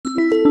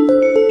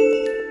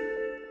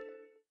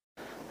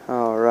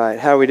right,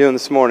 how are we doing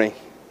this morning?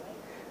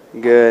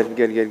 Good.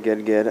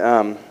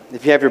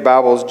 If you have your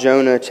Bibles,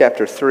 Jonah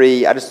chapter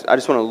 3, I just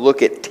want to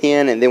look at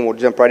 10 and then we'll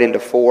jump right into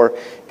 4,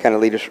 kind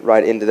of lead us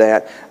right into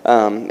that.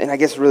 And I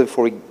guess really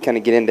before we kind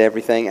of get into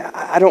everything,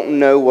 I don't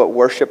know what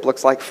worship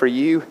looks like for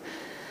you.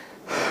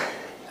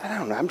 I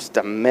don't know, I'm just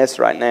a mess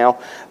right now.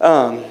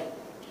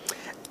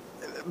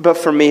 But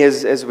for me,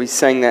 as we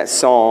sang that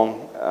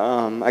song,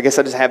 I guess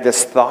I just have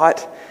this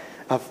thought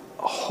of,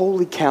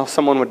 holy cow,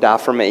 someone would die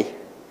for me.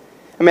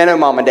 I mean, I know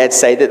mom and dad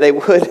say that they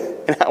would,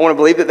 and I want to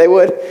believe that they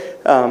would.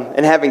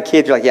 And having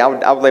kids, you're like, yeah,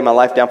 I would lay my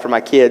life down for my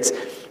kids.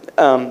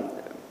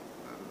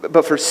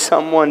 But for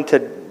someone to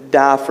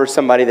die for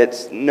somebody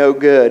that's no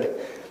good,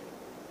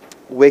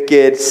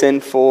 wicked,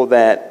 sinful,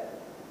 that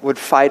would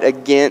fight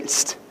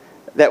against,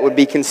 that would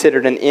be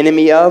considered an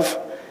enemy of,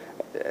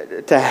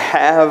 to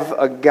have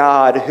a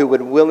God who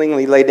would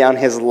willingly lay down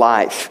his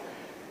life,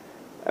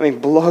 I mean,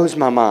 blows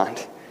my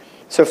mind.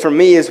 So for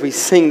me, as we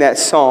sing that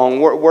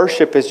song,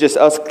 worship is just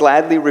us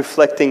gladly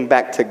reflecting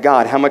back to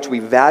God, how much we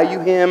value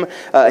him,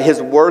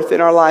 his worth in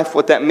our life,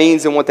 what that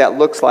means and what that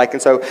looks like.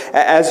 And so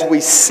as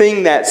we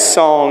sing that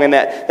song and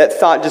that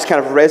thought just kind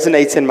of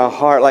resonates in my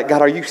heart, like,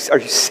 God, are you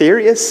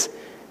serious?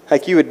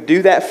 Like you would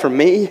do that for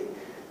me?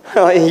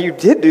 You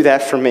did do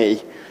that for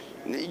me.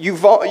 You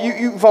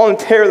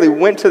voluntarily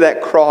went to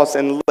that cross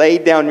and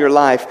laid down your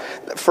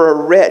life for a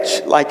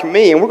wretch like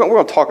me. And we're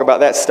going to talk about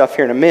that stuff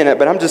here in a minute.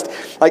 But I'm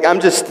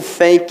just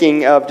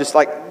thinking of just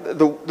like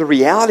the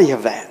reality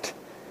of that.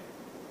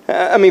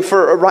 I mean,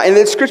 and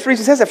the scripture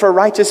says that for a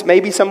righteous,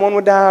 maybe someone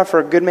would die. For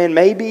a good man,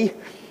 maybe.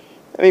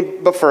 I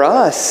mean, but for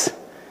us,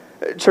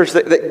 church,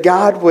 that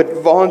God would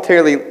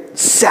voluntarily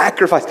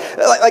sacrifice.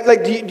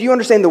 Like, do you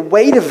understand the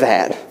weight of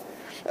that?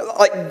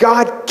 Like,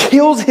 God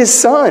kills his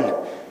son.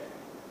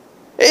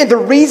 And the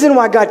reason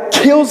why God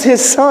kills his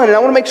son, and I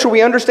want to make sure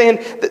we understand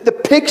the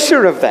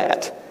picture of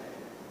that.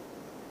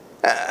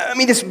 I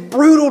mean, this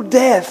brutal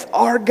death,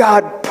 our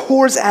God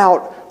pours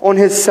out on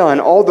his son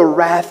all the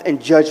wrath and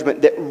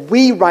judgment that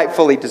we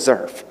rightfully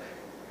deserve.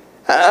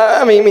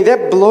 I mean,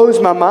 that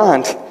blows my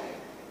mind.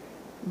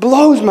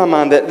 Blows my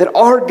mind that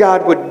our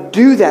God would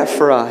do that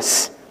for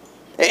us.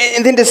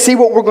 And then to see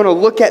what we're going to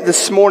look at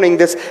this morning,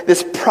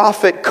 this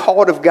prophet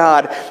called of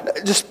God,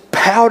 just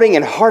pouting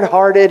and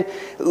hard-hearted,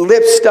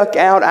 lips stuck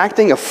out,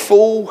 acting a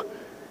fool,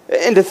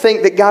 and to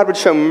think that God would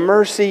show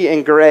mercy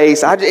and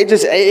grace,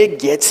 it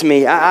gets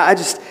me. Man,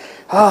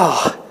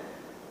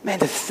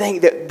 to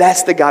think that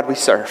that's the God we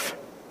serve,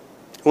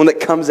 one that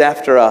comes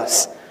after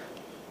us,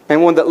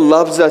 and one that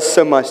loves us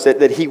so much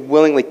that he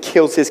willingly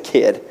kills his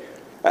kid.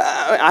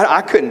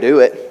 I couldn't do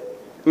it.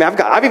 I mean,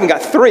 I've even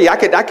got 3. I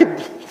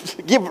could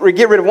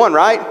get rid of one,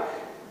 right?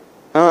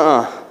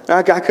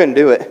 I couldn't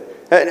do it.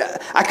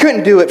 I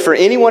couldn't do it for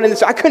anyone in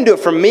this. I couldn't do it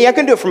for me. I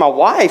couldn't do it for my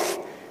wife.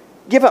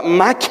 Give up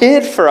my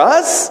kid for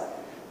us?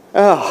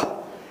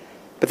 Oh,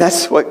 but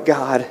that's what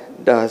God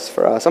does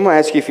for us. I'm going to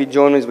ask you if you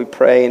join me as we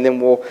pray, and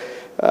then we'll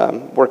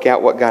work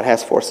out what God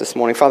has for us this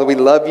morning. Father, we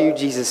love you.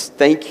 Jesus,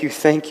 thank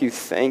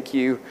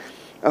you.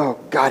 Oh,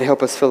 God,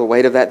 help us feel the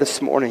weight of that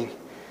this morning.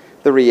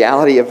 The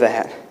reality of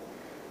that.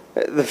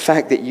 The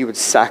fact that you would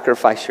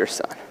sacrifice your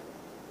son.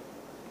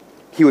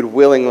 He would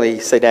willingly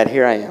say, Dad,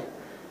 here I am.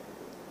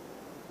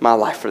 My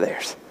life for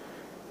theirs.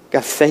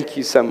 God, thank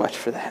you so much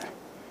for that.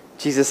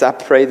 Jesus, I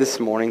pray this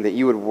morning that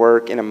you would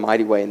work in a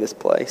mighty way in this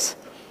place.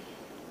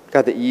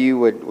 God, that you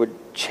would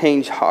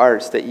change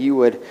hearts, that you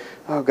would,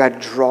 oh God,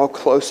 draw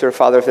closer.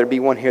 Father, if there be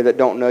one here that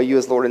don't know you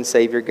as Lord and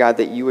Savior, God,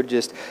 that you would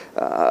just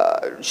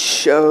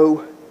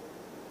show,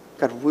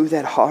 God, woo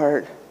that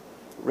heart,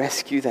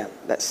 rescue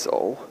that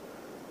soul.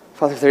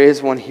 Father, if there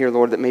is one here,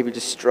 Lord, that may be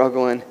just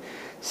struggling,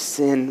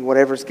 sin,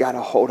 whatever's got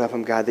a hold of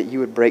them, God, that you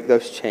would break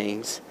those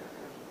chains.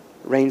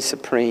 Reign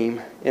supreme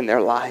in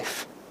their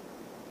life.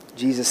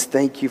 Jesus,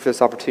 thank you for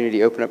this opportunity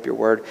to open up your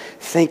word.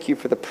 Thank you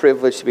for the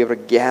privilege to be able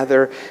to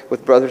gather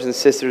with brothers and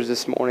sisters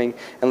this morning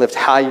and lift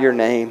high your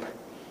name.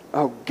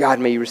 Oh God,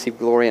 may you receive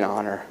glory and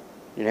honor.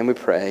 In your name we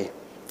pray.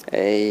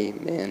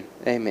 Amen.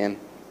 Amen.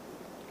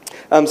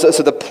 So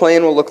the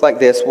plan will look like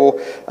this. We'll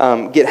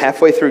get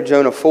halfway through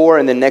Jonah 4,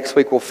 and then next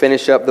week we'll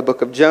finish up the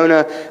book of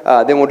Jonah.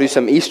 Then we'll do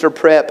some Easter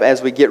prep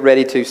as we get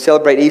ready to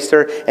celebrate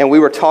Easter. And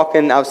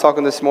I was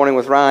talking this morning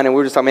with Ryan, and we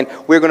were just talking,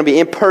 man, we're going to be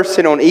in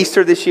person on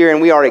Easter this year,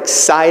 and we are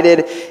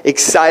excited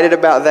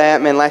about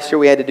that. Man, last year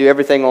we had to do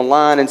everything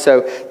online, and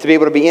so to be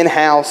able to be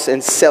in-house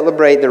and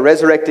celebrate the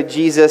resurrected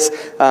Jesus.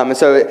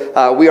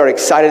 We are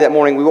excited that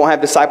morning. We won't have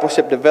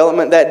discipleship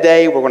development that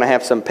day. We're going to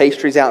have some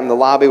pastries out in the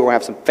lobby. We're going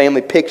to have some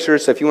family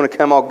pictures. So if you want to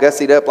come all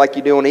gussied up like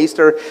you do on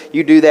Easter,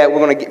 you do that. We're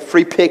going to get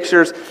free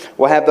pictures.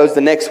 We'll have those the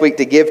next week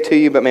to give to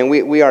you. But man,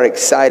 we are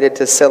excited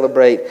to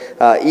celebrate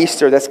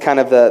Easter. That's kind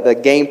of the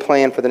game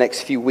plan for the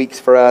next few weeks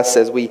for us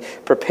as we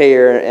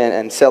prepare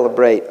and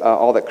celebrate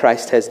all that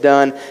Christ has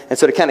done. And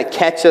so to kind of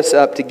catch us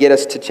up, to get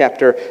us to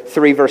chapter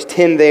 3, verse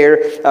 10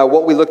 there,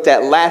 what we looked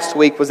at last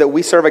week was that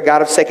we serve a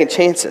God of second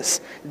chances.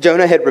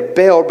 Jonah had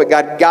rebelled, but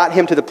God got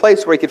him to the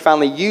place where he could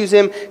finally use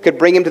him, could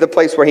bring him to the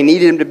place where he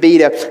needed him to be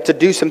to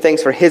do some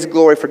things for his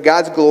glory, for God.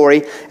 God's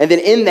glory. And then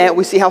in that,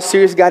 we see how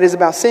serious God is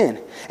about sin.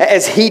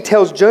 As he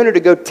tells Jonah to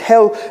go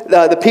tell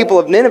the people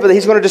of Nineveh that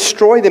he's going to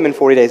destroy them in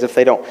 40 days if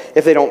they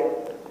don't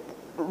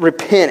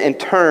repent and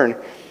turn.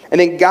 And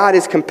then God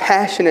is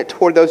compassionate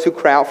toward those who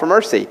cry out for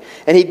mercy.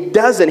 And he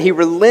doesn't. He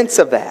relents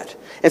of that.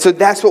 And so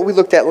that's what we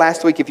looked at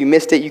last week. If you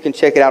missed it, you can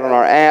check it out on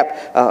our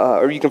app,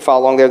 or you can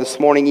follow along there this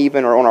morning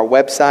even, or on our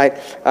website.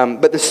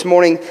 But this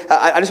morning,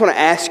 I just want to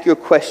ask you a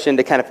question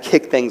to kind of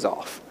kick things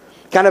off.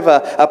 Kind of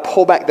a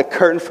pull back the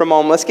curtain for a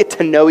moment. Let's get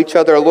to know each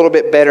other a little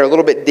bit better, a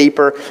little bit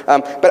deeper.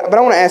 But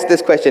I want to ask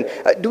this question.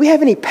 Do we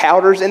have any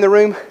powders in the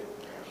room?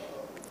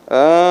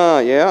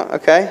 Yeah,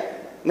 okay.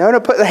 No,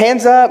 put the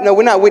hands up. No,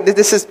 we're not.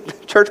 This is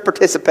church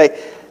participate.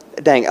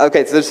 Dang,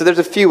 okay, so there's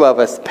a few of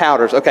us,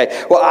 powders.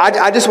 Okay, well,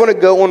 I just want to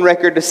go on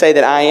record to say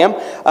that I am.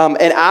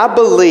 And I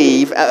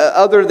believe,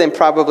 other than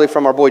probably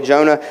from our boy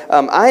Jonah,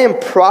 I am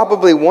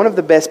probably one of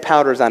the best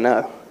powders I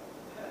know.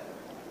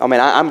 I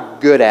mean, I'm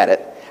good at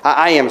it.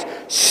 I am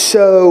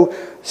so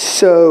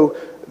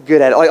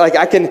good at it. Like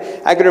I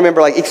can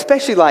remember, like,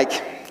 especially like,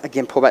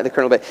 again, pull back the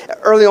curtain a little bit.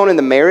 Early on in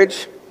the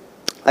marriage,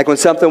 like when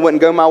something wouldn't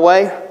go my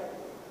way,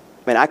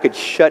 man, I could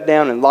shut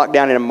down and lock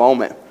down in a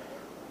moment.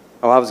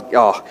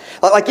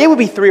 Like it would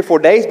be 3 or 4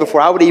 days before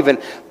I would even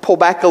pull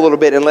back a little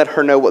bit and let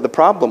her know what the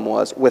problem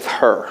was with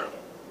her.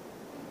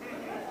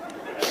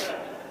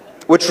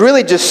 Which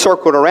really just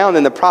circled around,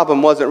 and the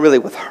problem wasn't really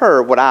with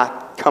her, what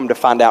I come to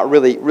find out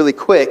really, really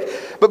quick.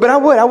 But I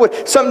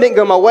would. Something didn't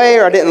go my way,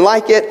 or I didn't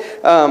like it.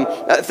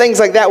 Things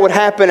like that would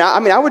happen.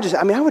 I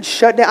would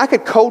shut down. I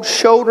could cold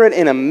shoulder it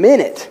in a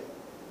minute.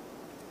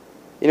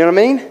 You know what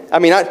I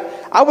mean?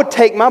 I would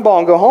take my ball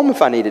and go home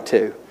if I needed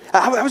to.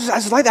 I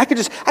was like, I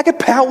could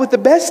pout with the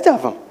best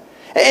of them.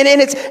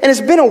 And it's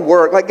been a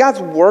work. Like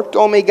God's worked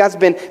on me. God's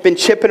been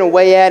chipping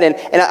away at, and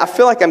I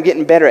feel like I'm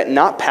getting better at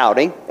not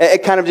pouting,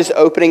 at kind of just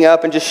opening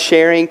up and just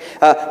sharing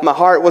my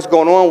heart, what's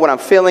going on, what I'm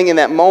feeling in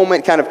that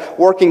moment, kind of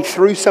working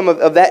through some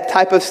of that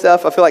type of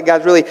stuff. I feel like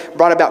God's really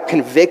brought about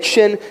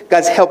conviction.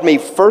 God's helped me,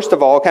 first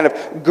of all, kind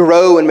of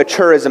grow and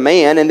mature as a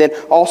man, and then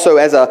also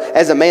as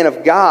a man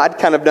of God,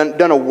 kind of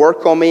done a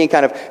work on me and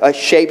kind of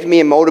shaped me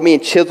and molded me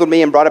and chiseled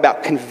me and brought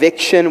about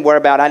conviction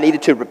whereabout I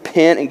needed to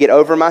repent and get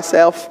over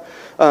myself.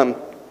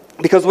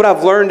 Because what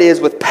I've learned is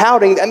with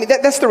pouting,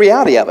 that's the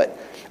reality of it.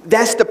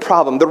 That's the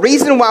problem. The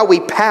reason why we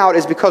pout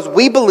is because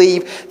we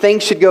believe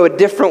things should go a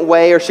different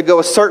way or should go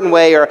a certain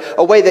way or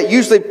a way that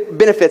usually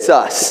benefits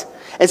us.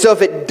 And so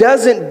if it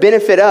doesn't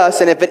benefit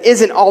us and if it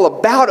isn't all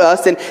about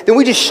us, then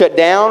we just shut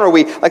down, or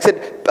we, like I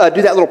said,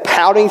 do that little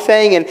pouting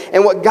thing.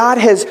 And what God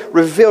has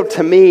revealed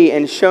to me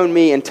and shown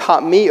me and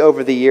taught me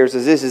over the years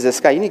is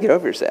this, guy, you need to get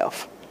over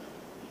yourself.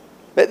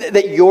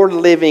 That you're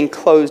living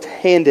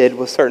closed-handed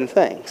with certain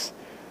things.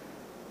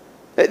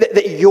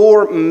 That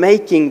you're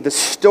making the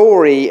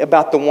story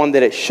about the one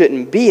that it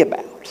shouldn't be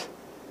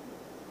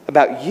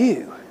about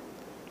you,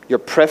 your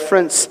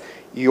preference,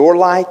 your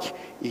like,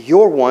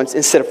 your wants,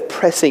 instead of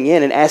pressing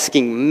in and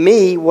asking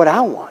me what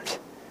I want.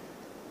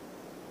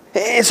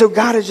 And so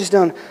God has just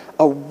done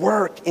a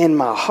work in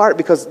my heart,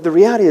 because the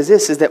reality is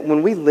this, is that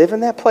when we live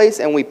in that place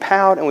and we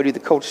pout and we do the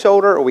cold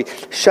shoulder, or we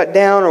shut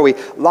down, or we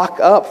lock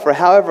up for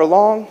however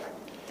long,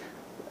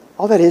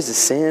 all that is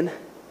sin.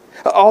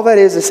 All that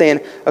is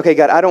saying, okay,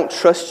 God, I don't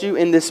trust you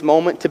in this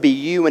moment to be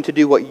you and to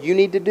do what you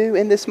need to do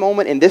in this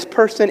moment, in this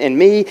person, in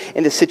me,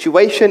 in the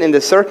situation, in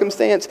the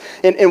circumstance,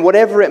 and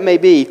whatever it may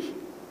be.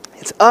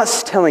 It's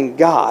us telling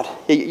God,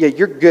 yeah,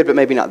 you're good, but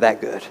maybe not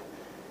that good.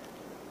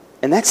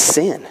 And that's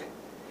sin.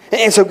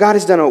 And so God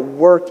has done a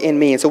work in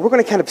me. And so we're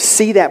going to kind of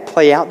see that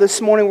play out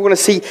this morning. We're going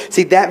to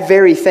see that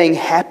very thing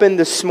happen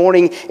this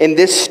morning in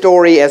this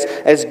story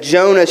as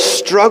Jonah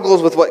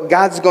struggles with what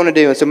God's going to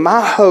do. And so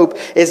my hope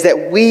is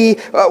that we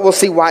will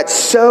see why it's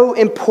so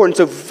important,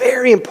 so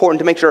very important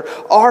to make sure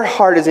our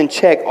heart is in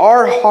check,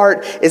 our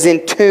heart is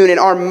in tune, and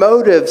our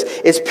motives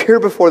is pure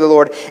before the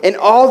Lord in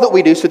all that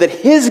we do, so that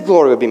His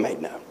glory would be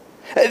made known.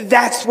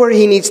 That's where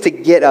He needs to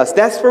get us.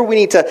 That's where we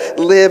need to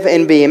live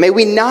and be. And may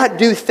we not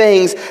do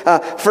things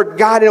for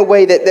God in a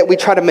way that we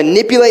try to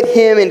manipulate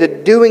Him into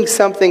doing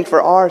something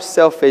for our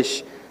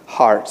selfish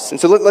hearts. And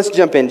so let's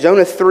jump in.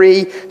 Jonah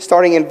 3,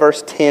 starting in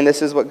verse 10.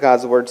 This is what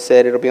God's word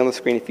said. It'll be on the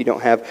screen if you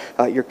don't have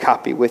your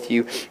copy with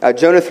you.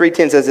 Jonah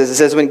 3:10 says this. It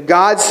says, when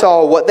God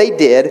saw what they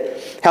did,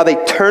 how they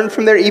turned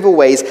from their evil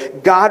ways,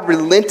 God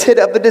relented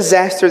of the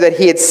disaster that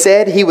He had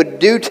said He would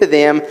do to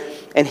them,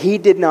 and He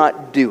did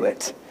not do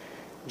it.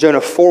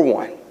 Jonah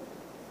 4:1.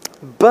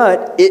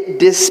 But it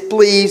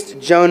displeased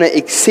Jonah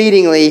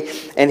exceedingly,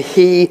 and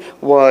he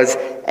was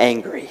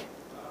angry.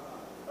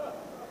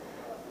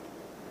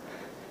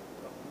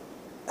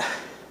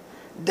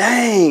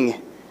 Dang,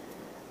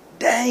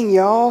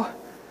 y'all.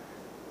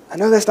 I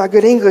know that's not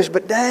good English,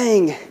 but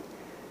dang.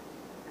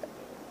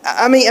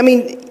 I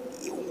mean,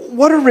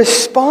 what a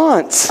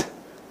response.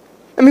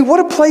 What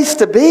a place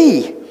to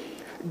be.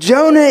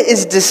 Jonah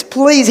is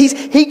displeased.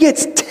 He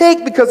gets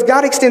ticked because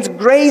God extends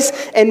grace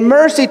and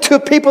mercy to a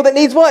people that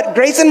needs what?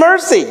 Grace and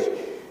mercy.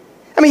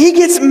 He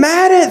gets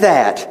mad at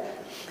that.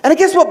 And I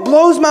guess what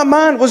blows my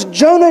mind was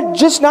Jonah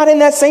just not in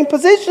that same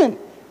position.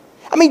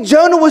 I mean,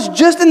 Jonah was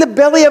just in the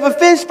belly of a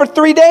fish for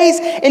 3 days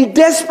in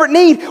desperate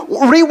need.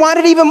 Rewind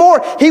it even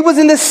more. He was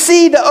in the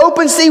sea, the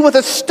open sea with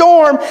a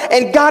storm,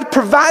 and God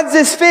provides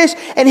this fish,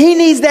 and he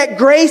needs that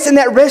grace and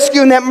that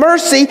rescue and that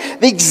mercy,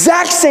 the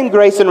exact same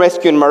grace and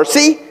rescue and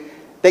mercy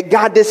that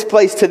God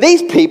displays to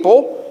these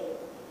people,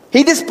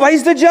 he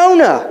displays to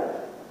Jonah.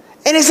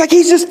 And it's like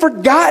he's just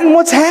forgotten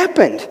what's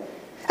happened.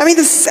 I mean,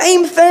 the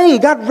same thing.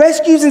 God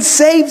rescues and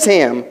saves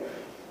him.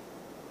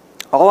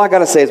 All I got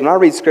to say is when I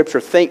read Scripture,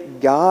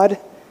 thank God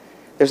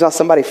there's not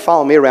somebody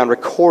following me around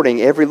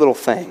recording every little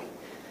thing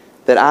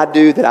that I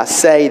do, that I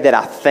say, that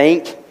I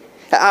think.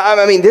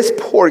 I mean, this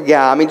poor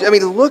guy, I mean,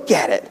 look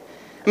at it.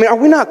 I mean, are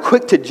we not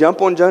quick to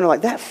jump on Jonah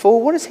like, that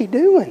fool, what is he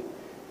doing?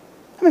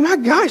 I mean, my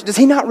gosh, does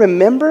he not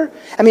remember?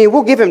 I mean,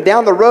 we'll give him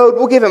down the road.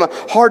 We'll give him a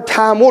hard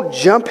time. We'll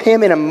jump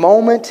him in a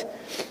moment.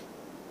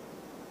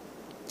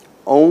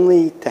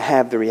 Only to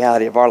have the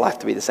reality of our life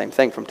to be the same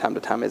thing from time to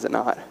time, is it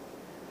not?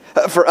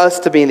 For us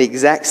to be in the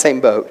exact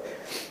same boat,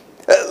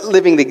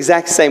 living the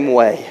exact same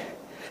way,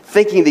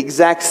 thinking the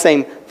exact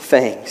same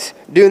things,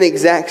 doing the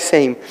exact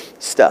same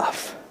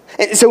stuff.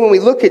 And so when we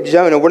look at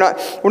Jonah, we're not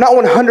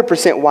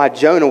 100% why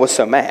Jonah was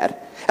so mad.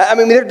 I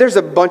mean, there's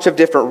a bunch of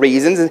different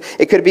reasons.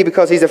 It could be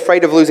because he's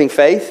afraid of losing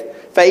face.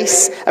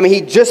 I mean,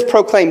 he just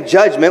proclaimed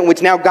judgment,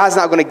 which now God's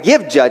not going to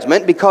give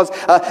judgment because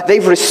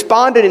they've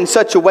responded in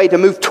such a way to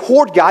move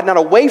toward God, not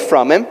away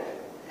from him.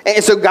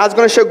 And so God's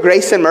going to show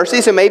grace and mercy.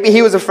 So maybe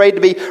he was afraid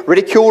to be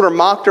ridiculed or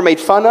mocked or made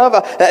fun of.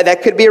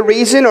 That could be a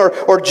reason.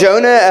 Or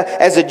Jonah,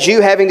 as a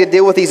Jew, having to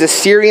deal with these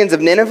Assyrians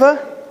of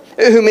Nineveh,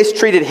 who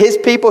mistreated his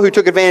people, who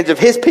took advantage of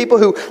his people,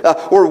 who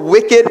were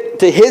wicked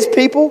to his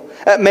people.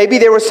 Maybe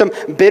there was some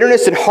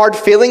bitterness and hard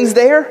feelings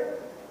there.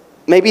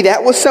 Maybe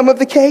that was some of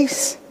the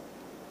case.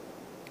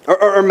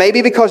 Or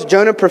maybe because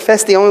Jonah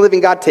professed the only living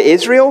God to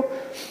Israel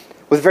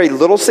with very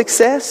little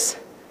success.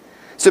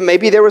 So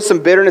maybe there was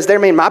some bitterness there.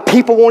 I mean, my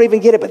people won't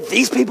even get it, but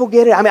these people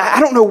get it. I mean, I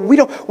don't know.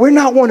 We're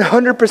not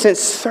 100%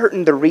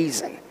 certain the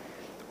reason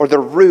or the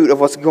root of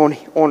what's going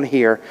on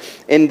here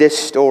in this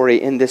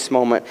story, in this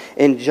moment,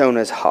 in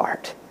Jonah's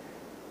heart.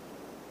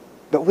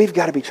 But we've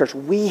got to be, church,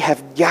 we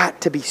have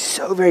got to be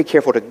so very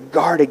careful to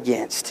guard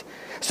against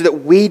so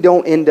that we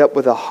don't end up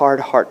with a hard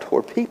heart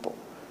toward people.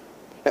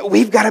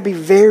 We've got to be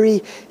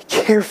very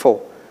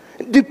careful.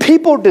 Do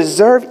people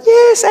deserve?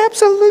 Yes,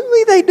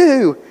 absolutely they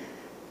do.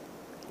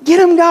 Get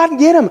them, God,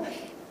 get them.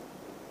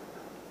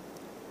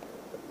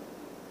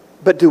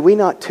 But do we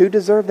not too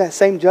deserve that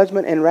same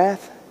judgment and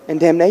wrath and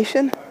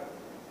damnation?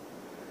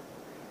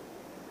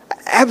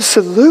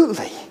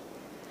 Absolutely.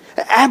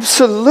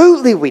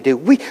 Absolutely we do.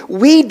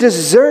 We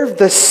deserve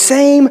the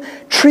same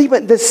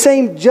treatment, the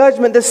same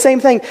judgment, the same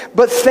thing.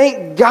 But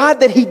thank God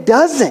that he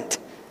doesn't.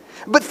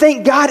 But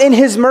thank God in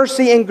his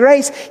mercy and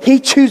grace, he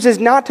chooses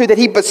not to, that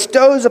he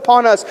bestows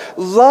upon us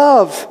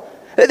love,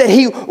 that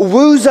he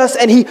woos us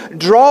and he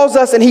draws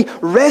us and he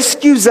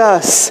rescues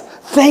us.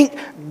 Thank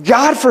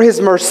God for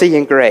his mercy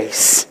and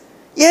grace.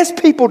 Yes,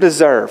 people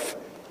deserve,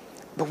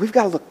 but we've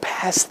got to look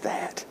past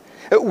that.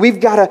 We've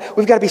got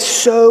to be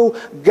so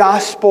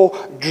gospel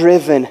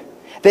driven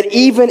that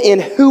even in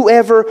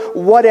whoever,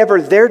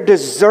 whatever they're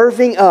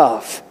deserving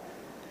of,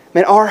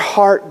 man, our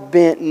heart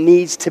bent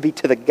needs to be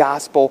to the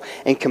gospel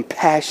and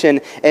compassion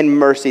and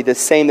mercy, the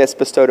same that's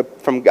bestowed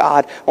from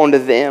God onto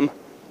them.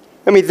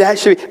 I mean, that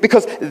should be,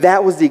 because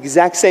that was the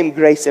exact same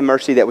grace and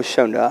mercy that was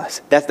shown to us.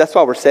 That's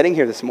why we're sitting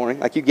here this morning.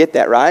 Like, you get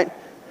that, right?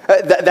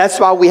 That's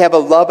why we have a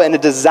love and a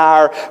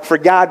desire for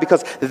God,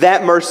 because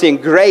that mercy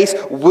and grace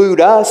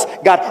wooed us.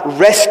 God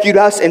rescued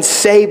us and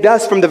saved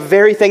us from the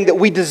very thing that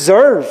we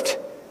deserved.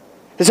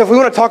 And so if we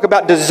want to talk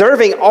about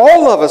deserving,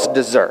 all of us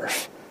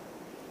deserve.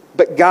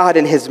 But God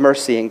in his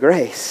mercy and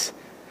grace.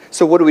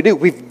 So what do?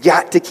 We've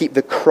got to keep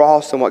the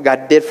cross and what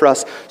God did for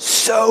us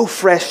so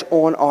fresh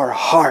on our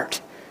heart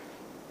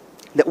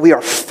that we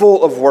are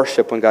full of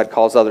worship when God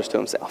calls others to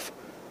himself.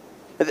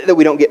 That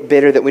we don't get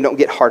bitter, that we don't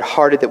get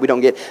hard-hearted, that we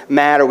don't get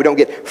mad, or we don't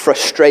get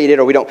frustrated,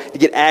 or we don't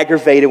get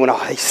aggravated when,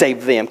 he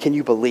saved them. Can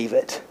you believe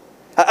it?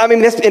 I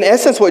mean, that's in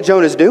essence what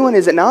Jonah's doing,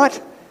 is it not?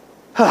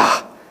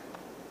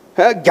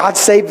 God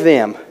saved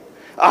them.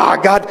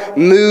 God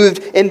moved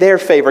in their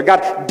favor.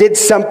 God did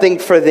something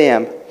for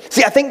them.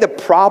 See, I think the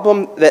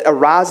problem that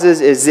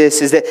arises is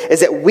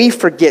that we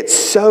forget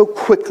so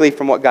quickly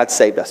from what God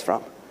saved us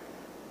from.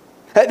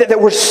 That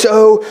we're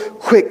so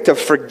quick to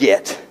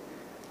forget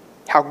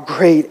how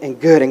great and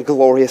good and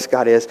glorious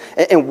God is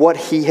and what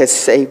he has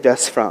saved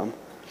us from.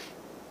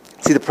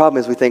 See, the problem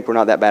is we think we're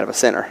not that bad of a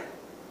sinner.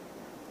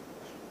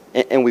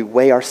 And we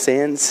weigh our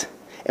sins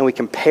and we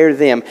compare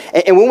them.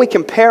 And when we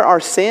compare our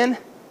sin,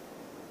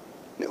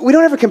 we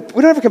don't ever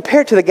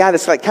compare it to the guy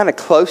that's like kind of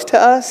close to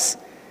us.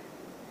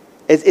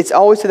 It's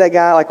always to that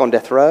guy like on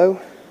death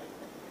row,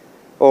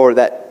 or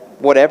that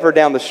whatever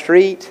down the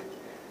street,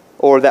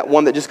 or that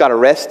one that just got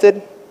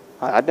arrested.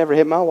 I'd never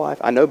hit my wife.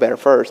 I know better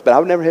first, but I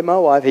would never hit my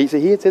wife. He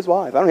hits his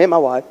wife. I don't hit my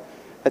wife.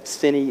 That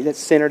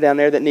sinner down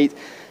there that needs.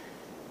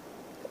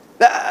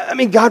 I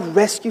mean, God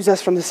rescues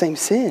us from the same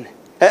sin.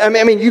 I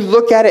mean, you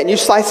look at it and you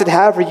slice it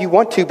however you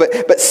want to,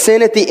 but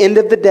sin at the end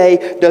of the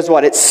day does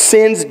what? It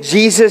sends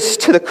Jesus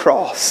to the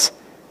cross.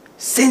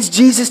 Sends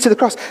Jesus to the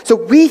cross. So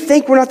we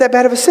think we're not that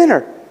bad of a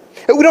sinner.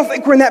 We don't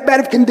think we're in that bad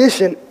of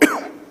condition.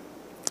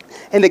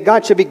 And that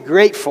God should be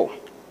grateful.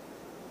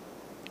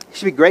 He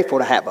should be grateful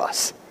to have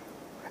us.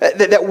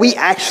 That we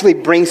actually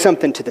bring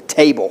something to the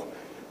table.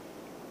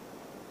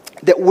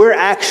 That we're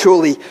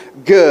actually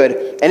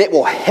good and it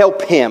will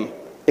help him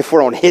if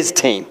we're on his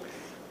team.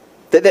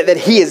 That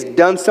he has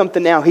done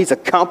something now, he's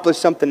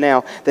accomplished something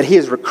now, that he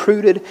has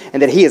recruited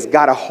and that he has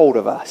got a hold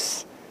of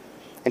us.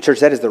 And church,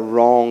 that is the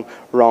wrong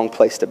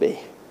place to be.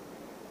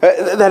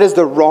 That is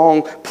the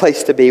wrong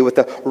place to be with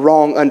the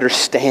wrong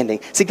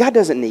understanding. See, God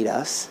doesn't need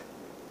us.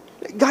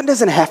 God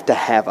doesn't have to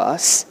have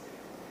us.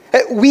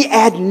 We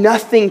add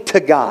nothing to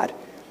God.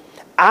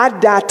 I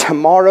die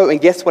tomorrow, and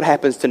guess what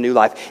happens to New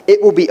Life?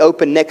 It will be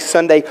open next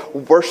Sunday,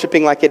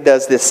 worshiping like it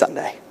does this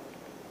Sunday.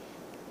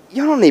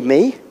 You don't need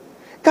me.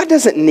 God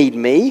doesn't need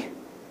me.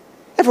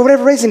 And for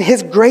whatever reason,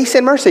 his grace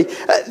and mercy.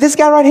 This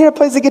guy right here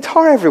plays the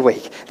guitar every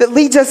week that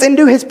leads us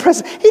into his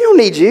presence. He don't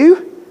need you.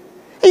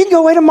 You can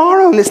go away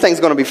tomorrow and this thing's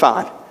going to be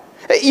fine.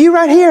 You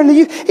right here, and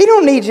he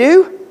don't need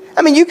you.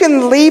 I mean, you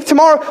can leave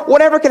tomorrow,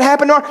 whatever could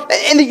happen tomorrow,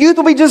 and the youth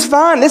will be just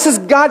fine. This is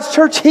God's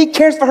church. He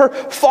cares for her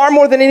far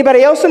more than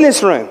anybody else in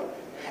this room.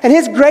 And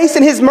his grace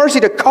and his mercy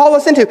to call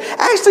us into.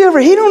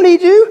 Actually, he don't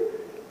need you.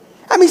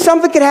 I mean,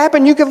 something could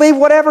happen. You could leave,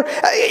 whatever.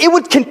 It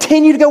would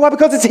continue to go up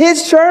because it's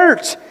his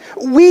church.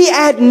 We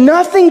add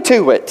nothing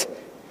to it.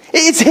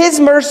 It's his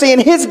mercy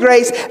and his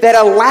grace that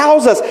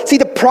allows us. See,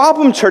 the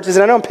problem, churches,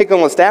 and I know I'm picking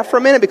on the staff for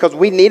a minute because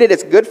we need it.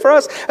 It's good for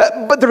us.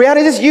 But the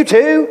reality is you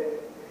too.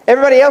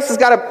 Everybody else has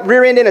got a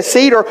rear end in a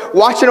seat or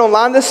watching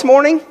online this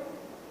morning.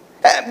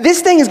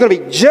 This thing is going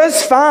to be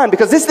just fine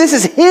because this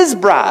is his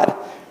bride.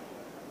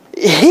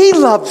 He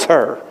loves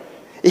her.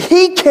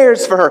 He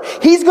cares for her.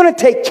 He's going to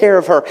take care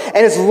of her. And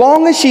as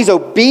long as she's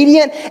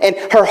obedient and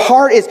her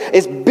heart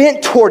is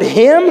bent toward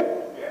him,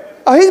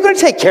 he's going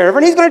to take care of her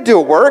and he's going to do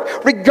a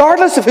work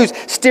regardless of who's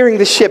steering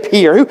the ship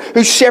here,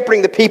 who's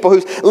shepherding the people,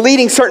 who's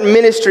leading certain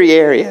ministry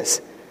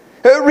areas.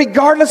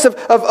 Regardless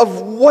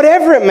of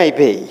whatever it may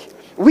be.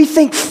 We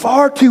think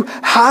far too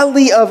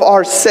highly of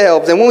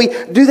ourselves. And when we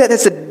do that,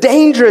 that's a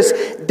dangerous,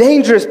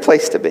 dangerous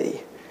place to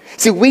be.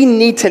 See, we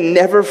need to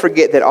never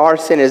forget that our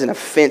sin is an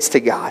offense to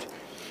God.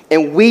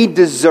 And we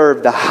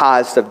deserve the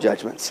highest of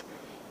judgments.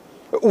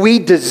 We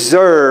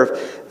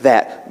deserve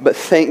that. But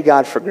thank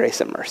God for grace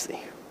and mercy.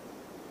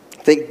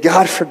 Thank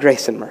God for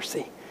grace and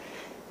mercy.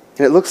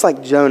 And it looks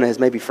like Jonah has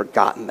maybe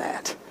forgotten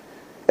that.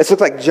 It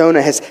looks like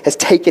Jonah has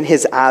taken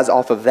his eyes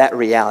off of that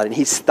reality. And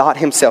he's thought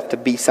himself to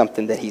be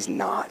something that he's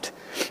not.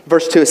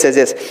 Verse 2, it says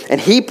this, and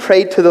he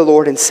prayed to the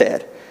Lord and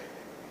said,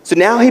 so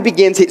now he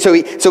begins, so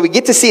we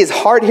get to see his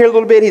heart here a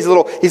little bit. He's a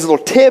little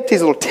tipped,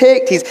 he's a little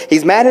ticked,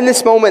 he's mad in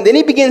this moment. Then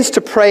he begins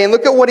to pray, and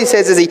look at what he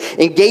says as he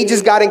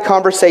engages God in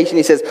conversation.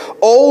 He says,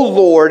 "Oh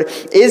Lord,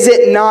 is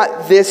it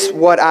not this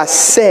what I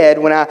said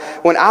when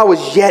I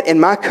was yet in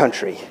my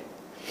country?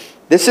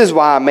 This is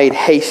why I made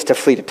haste to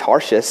flee to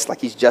Tarshish,"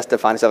 like he's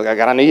justifying himself. Like,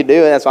 God, I knew you'd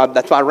do it.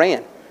 That's why I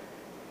ran.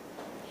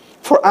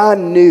 "For I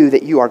knew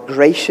that you are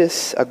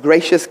gracious, a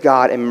gracious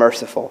God and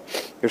merciful.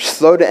 You're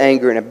slow to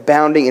anger and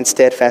abounding in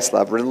steadfast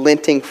love,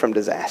 relenting from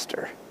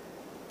disaster."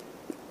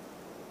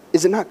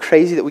 Is it not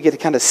crazy that we get to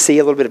kind of see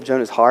a little bit of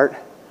Jonah's heart?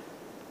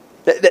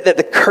 That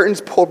the curtain's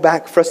pulled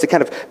back for us to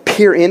kind of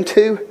peer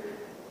into?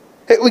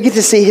 We get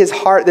to see his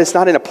heart that's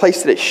not in a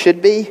place that it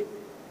should be.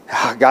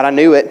 Oh, God, I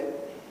knew it.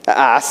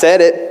 I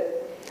said it.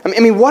 I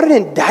mean, what an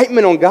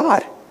indictment on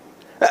God.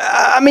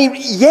 I mean,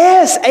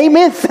 yes,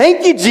 amen.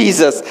 Thank you,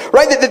 Jesus.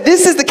 Right? That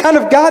this is the kind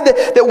of God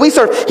that we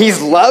serve. He's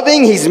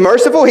loving, he's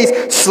merciful, he's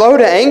slow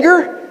to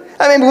anger.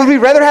 I mean, would we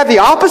rather have the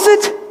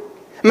opposite?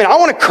 I mean, I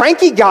want a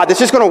cranky God that's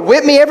just going to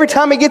whip me every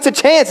time he gets a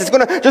chance. It's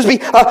going to just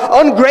be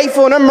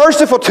ungrateful and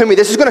unmerciful to me.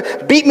 This is going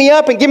to beat me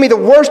up and give me the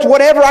worst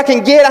whatever I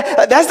can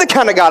get. That's the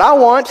kind of God I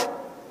want.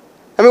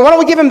 I mean, why don't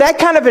we give him that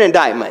kind of an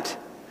indictment?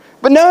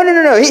 But no.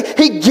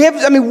 He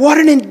gives, I mean, what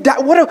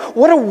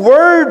a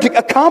word,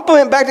 a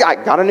compliment back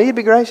to God. I knew you'd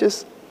be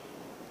gracious.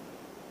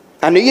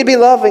 I knew you'd be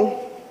loving.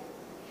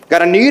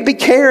 God, I knew you'd be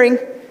caring.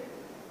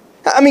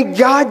 I mean,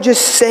 God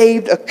just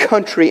saved a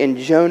country and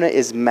Jonah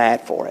is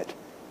mad for it.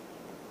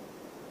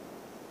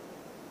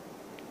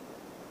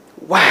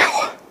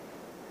 Wow.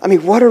 I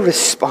mean, what a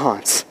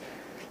response.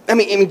 I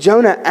mean,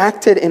 Jonah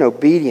acted in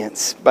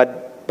obedience by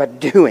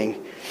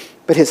doing,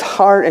 but his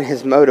heart and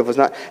his motive was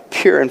not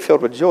pure and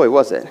filled with joy,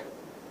 was it?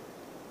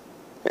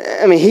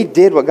 I mean, he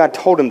did what God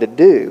told him to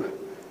do.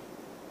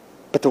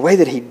 But the way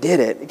that he did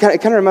it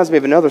kind of reminds me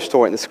of another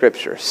story in the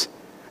scriptures.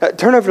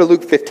 Turn over to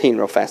Luke 15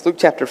 real fast. Luke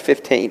chapter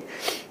 15.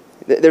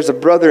 There's a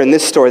brother in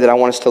this story that I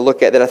want us to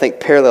look at that I think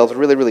parallels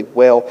really, really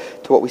well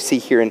to what we see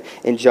here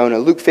in Jonah.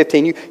 Luke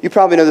 15, you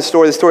probably know the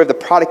story of the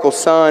prodigal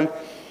son.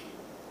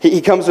 He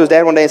comes to his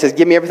dad one day and says,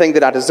 give me everything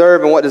that I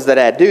deserve. And what does the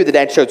dad do? The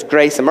dad shows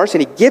grace and mercy,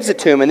 and he gives it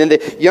to him. And then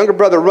the younger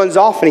brother runs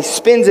off, and he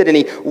spends it, and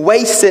he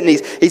wastes it. And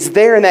he's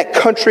there in that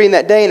country in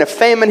that day, and a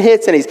famine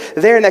hits. And he's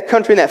there in that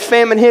country, and that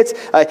famine hits.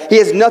 He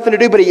has nothing to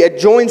do, but he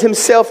joins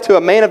himself to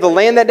a man of the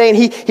land that day. And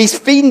he's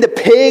feeding the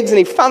pigs, and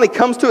he finally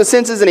comes to his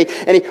senses, and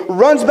he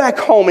runs back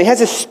home. And he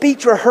has his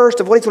speech rehearsed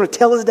of what he's going to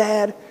tell his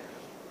dad.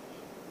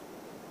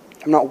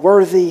 I'm not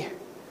worthy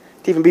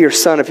to even be your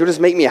son if you'll just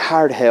make me a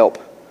hired help.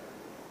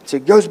 So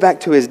he goes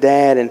back to his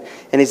dad, and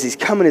as he's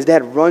coming, his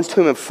dad runs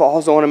to him and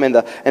falls on him.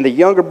 And the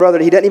younger brother,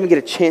 he doesn't even get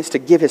a chance to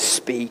give his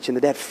speech. And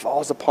the dad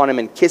falls upon him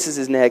and kisses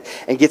his neck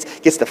and gets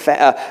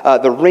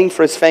the ring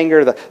for his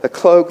finger, the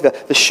cloak,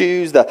 the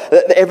shoes, the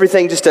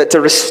everything just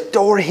to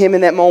restore him in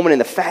that moment, and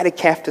the fatted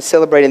calf to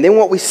celebrate. And then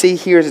what we see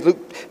here is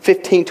Luke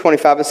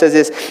 15:25. It says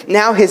this,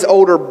 now his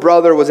older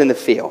brother was in the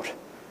field.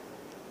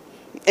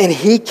 And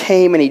he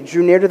came and he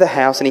drew near to the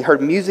house, and he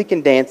heard music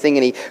and dancing,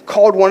 and he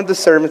called one of the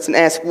servants and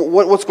asked,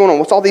 what's going on?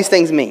 What's all these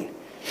things mean?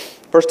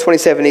 Verse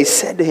 27, he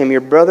said to him,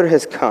 your brother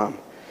has come,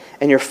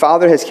 and your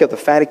father has killed the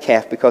fatted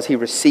calf because he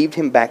received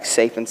him back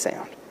safe and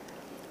sound.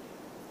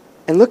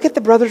 And look at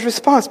the brother's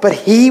response. But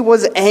he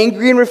was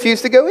angry and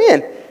refused to go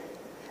in.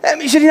 I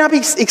mean, should he not be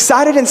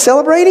excited and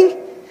celebrating?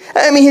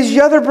 I mean, his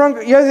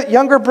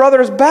younger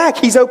brother is back.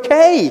 He's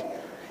okay.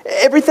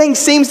 Everything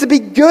seems to be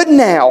good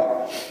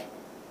now.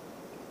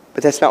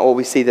 But that's not what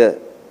we see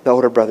the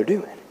older brother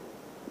doing.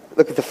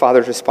 Look at the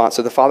father's response.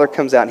 So the father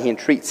comes out and he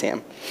entreats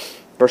him.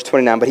 Verse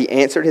 29, but he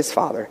answered his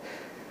father,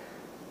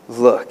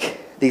 look,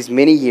 these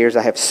many years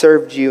I have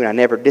served you, and I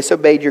never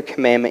disobeyed your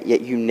commandment,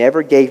 yet you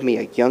never gave me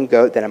a young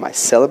goat that I might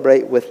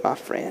celebrate with my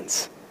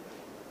friends.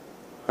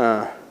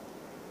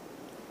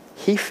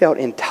 He felt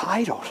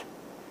entitled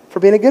for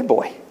being a good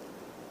boy.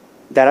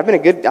 Dad, I've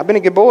been a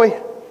good boy,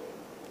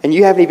 and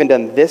you haven't even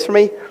done this for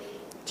me.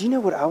 Do you know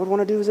what I would want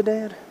to do as a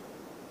dad?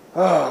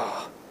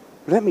 Oh,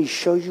 let me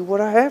show you what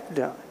I have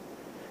done.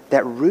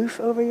 That roof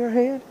over your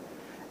head,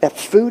 that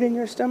food in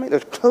your stomach,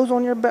 those clothes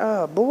on your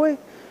boy.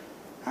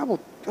 I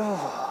will.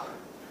 Oh,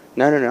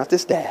 no, not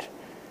this dad.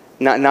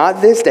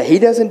 Not this dad. He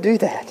doesn't do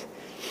that.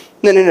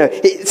 No.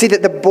 See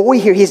that the boy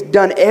here, he's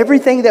done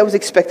everything that was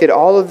expected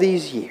all of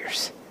these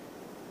years,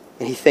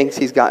 and he thinks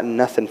he's gotten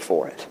nothing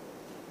for it.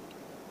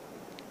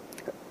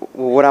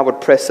 What I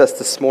would press us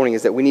this morning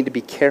is that we need to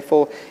be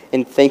careful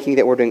in thinking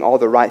that we're doing all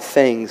the right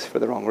things for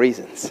the wrong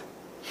reasons.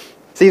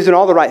 See, he was doing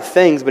all the right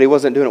things, but he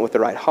wasn't doing it with the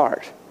right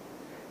heart.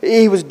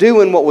 He was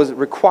doing what was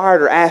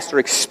required or asked or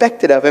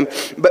expected of him,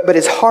 but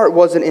his heart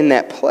wasn't in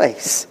that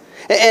place.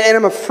 And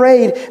I'm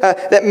afraid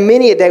that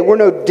many a day we're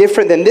no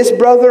different than this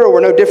brother, or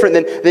we're no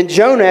different than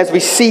Jonah, as we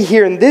see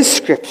here in this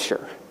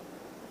scripture.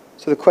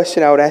 So the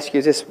question I would ask you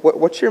is this: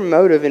 what's your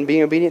motive in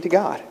being obedient to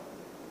God?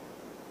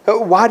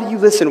 Why do you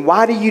listen?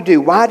 Why do you do?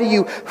 Why do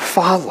you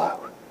follow?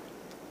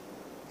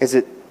 Is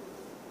it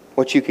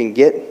what you can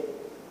get?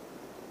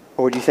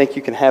 Or do you think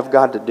you can have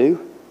God to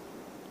do?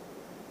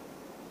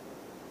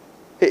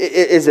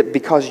 Is it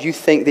because you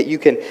think that you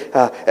can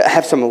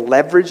have some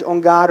leverage on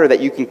God, or that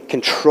you can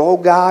control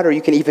God, or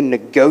you can even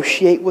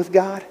negotiate with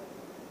God?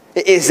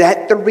 Is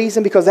that the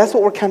reason? Because that's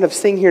what we're kind of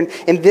seeing here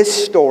in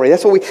this story.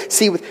 That's what we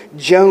see with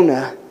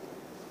Jonah.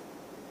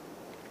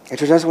 And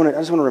church, I just want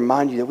to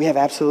remind you that we have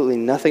absolutely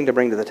nothing to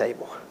bring to the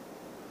table.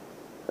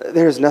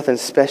 There is nothing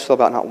special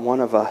about not one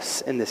of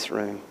us in this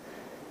room.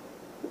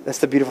 That's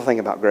the beautiful thing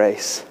about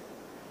grace.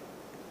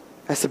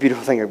 That's the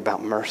beautiful thing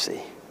about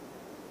mercy.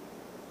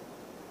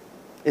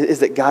 Is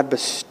that God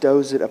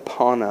bestows it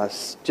upon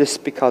us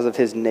just because of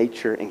his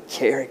nature and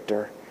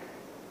character.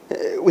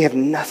 We have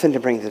nothing to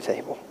bring to the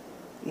table.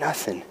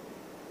 Nothing.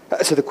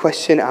 So the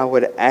question I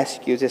would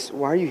ask you is this: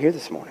 why are you here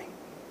this morning?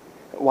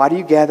 Why do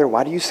you gather?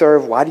 Why do you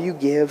serve? Why do you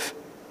give?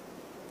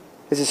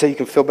 Is it so you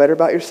can feel better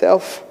about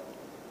yourself?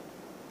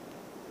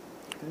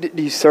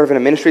 Do you serve in a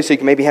ministry so you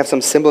can maybe have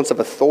some semblance of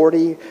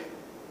authority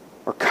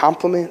or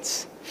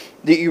compliments?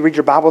 Do you read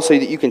your Bible so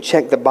that you can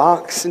check the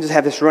box and just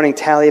have this running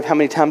tally of how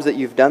many times that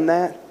you've done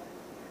that?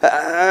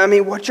 I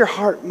mean, what's your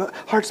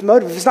heart's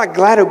motive? If it's not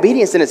glad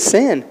obedience, then it's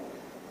sin.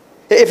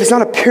 If it's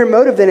not a pure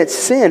motive, then it's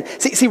sin.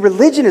 See,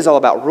 religion is all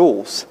about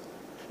rules.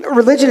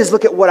 Religion is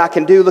look at what I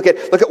can do, look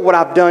at what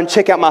I've done,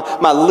 check out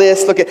my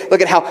list, look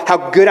at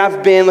how good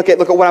I've been, look at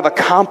what I've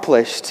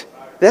accomplished.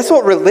 That's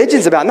what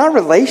religion's about, not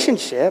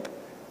relationship.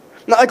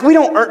 Not like we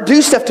don't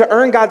do stuff to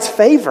earn God's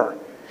favor.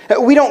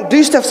 We don't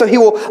do stuff so he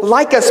will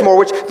like us more,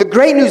 which the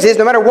great news is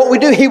no matter what we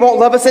do, he won't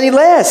love us any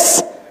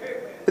less.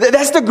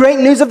 That's the great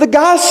news of the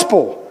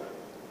gospel.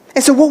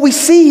 And so what we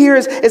see here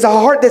is a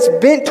heart that's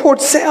bent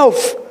towards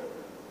self.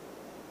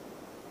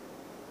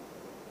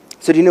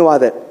 So do you know why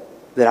that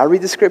I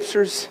read the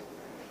scriptures?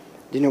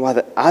 Do you know why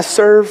that I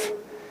serve?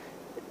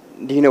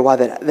 Do you know why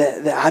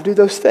that I do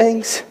those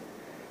things?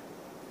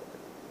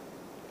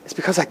 It's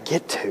because I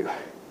get to.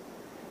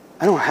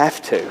 I don't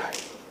have to.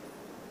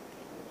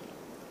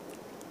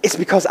 It's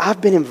because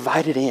I've been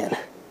invited in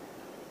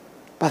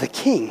by the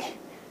King.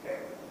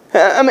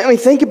 I mean,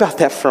 think about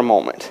that for a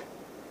moment.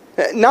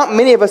 Not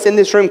many of us in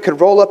this room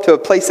could roll up to a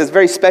place that's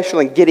very special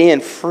and get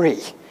in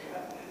free.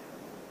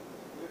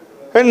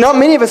 And not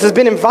many of us has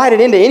been invited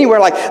into anywhere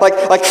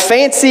like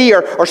fancy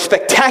or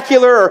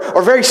spectacular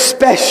or very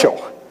special.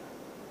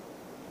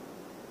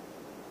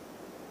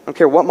 I don't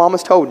care what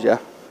mama's told you.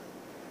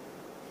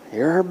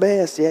 You're her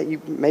best. Yeah,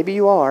 maybe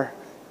you are.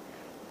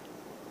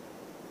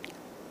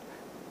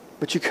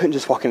 But you couldn't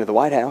just walk into the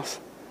White House.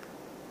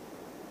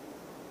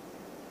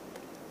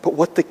 But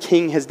what the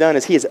King has done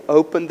is he has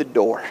opened the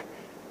door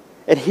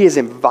and he has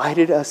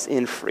invited us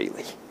in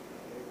freely.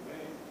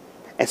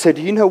 And so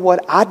do you know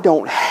what? I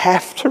don't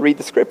have to read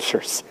the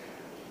scriptures.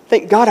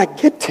 Thank God I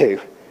get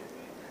to.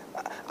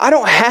 I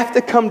don't have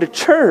to come to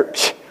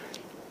church.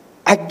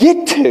 I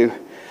get to.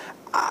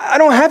 I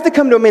don't have to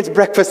come to a men's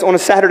breakfast on a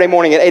Saturday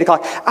morning at 8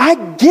 o'clock. I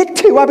get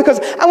to. Why? Because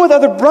I'm with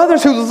other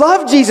brothers who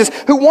love Jesus,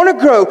 who want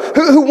to grow,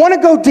 who want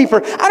to go deeper.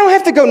 I don't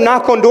have to go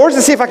knock on doors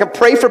and see if I can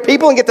pray for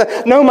people and get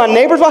to know my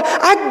neighbors. Why?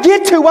 I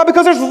get to. Why?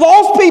 Because there's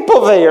lost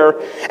people there.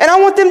 And I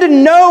want them to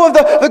know of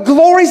the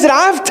glories that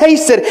I've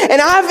tasted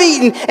and I've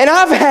eaten and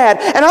I've had.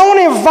 And I want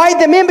to invite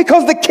them in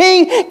because the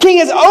King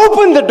has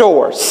opened the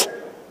doors.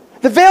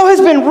 The veil has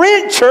been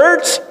rent,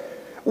 church.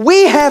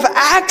 We have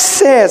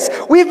access.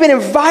 We've been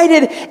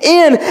invited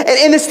in.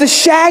 And it's the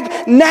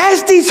shag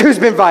nasties who's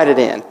been invited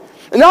in.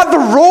 Not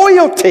the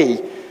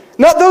royalty.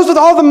 Not those with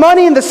all the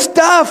money and the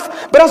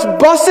stuff. But us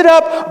busted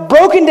up,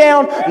 broken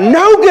down,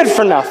 no good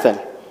for nothing.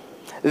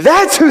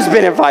 That's who's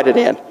been invited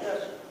in.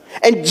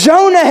 And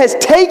Jonah has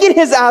taken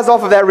his eyes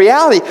off of that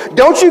reality.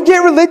 Don't you get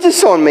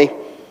religious on me.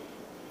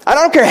 I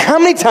don't care how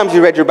many times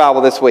you read your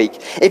Bible this week.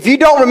 If you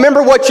don't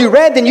remember what you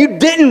read, then you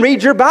didn't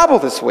read your Bible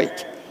this week.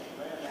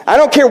 I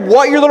don't care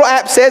what your little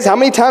app says, how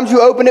many times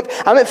you open it.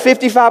 I'm at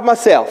 55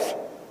 myself.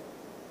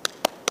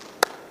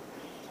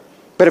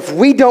 But if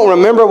we don't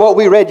remember what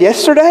we read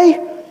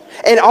yesterday,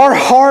 and our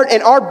heart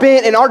and our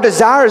bent and our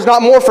desire is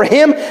not more for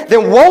Him,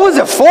 then what was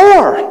it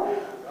for?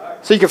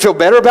 So you can feel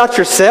better about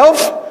yourself?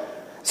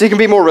 So you can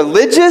be more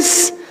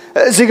religious?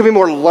 So you can be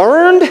more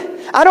learned?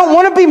 I don't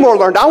want to be more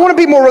learned. I want to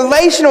be more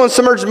relational and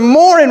submerged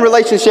more in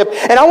relationship.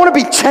 And I want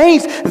to be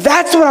changed.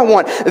 That's what I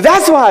want.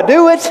 That's why I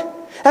do it.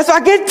 That's why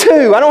I get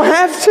to. I don't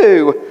have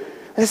to.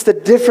 That's the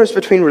difference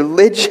between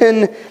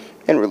religion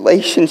and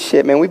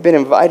relationship. Man, we've been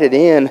invited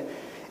in.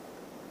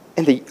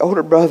 And the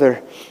older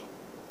brother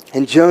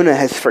and Jonah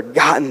has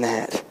forgotten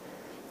that.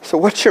 So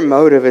what's your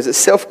motive? Is it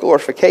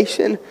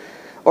self-glorification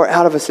or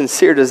out of a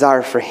sincere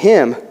desire for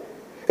Him?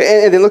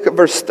 And then look at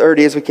verse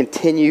 30 as we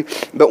continue.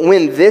 But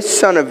when this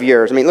son of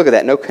yours, I mean, look at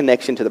that. No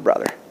connection to the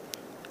brother.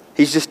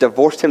 He's just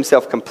divorced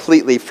himself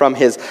completely from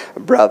his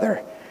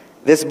brother.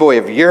 This boy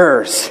of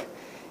yours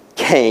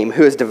came,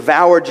 who has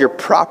devoured your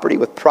property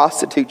with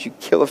prostitutes. You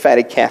kill a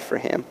fatted calf for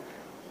him.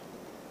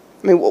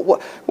 I mean,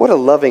 what a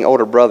loving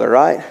older brother,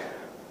 right?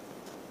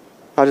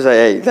 I'll just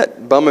say, hey,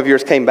 that bum of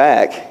yours came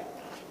back.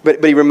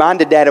 But he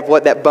reminded Dad of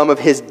what that bum of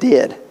his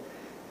did.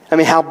 I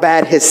mean, how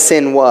bad his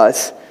sin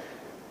was.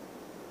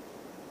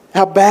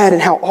 How bad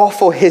and how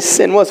awful his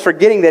sin was,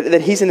 forgetting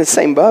that he's in the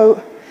same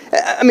boat.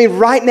 I mean,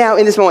 right now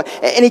in this moment,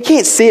 and he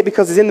can't see it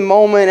because he's in the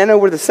moment. I know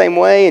we're the same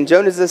way, and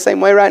Jonah's the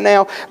same way right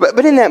now.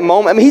 But in that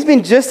moment, I mean, he's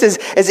been just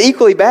as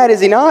equally bad, is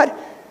he not?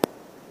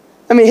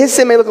 I mean, his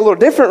sin may look a little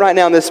different right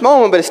now in this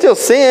moment, but it's still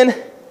sin.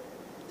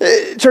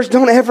 Church,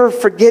 don't ever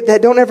forget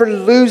that. Don't ever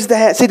lose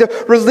that. See,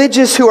 the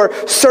religious who are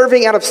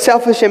serving out of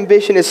selfish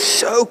ambition is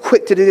so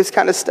quick to do this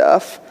kind of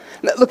stuff.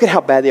 Look at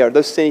how bad they are.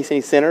 Those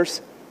sinny sinners.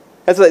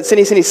 That's what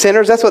sinny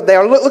sinners. That's what they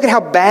are. Look at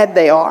how bad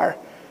they are.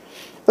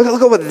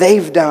 Look at what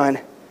they've done.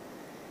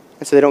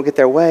 And so they don't get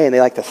their way, and they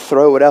like to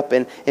throw it up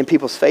in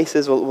people's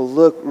faces. We'll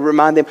look,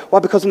 remind them. Why?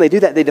 Because when they do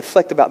that, they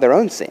deflect about their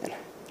own sin.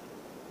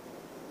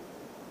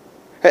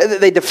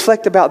 They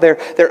deflect about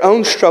their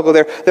own struggle,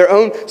 their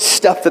own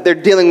stuff that they're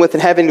dealing with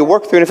and having to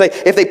work through. And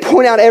if they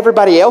point out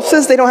everybody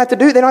else's, they don't have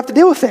to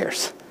deal with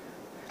theirs.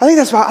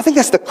 I think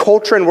that's the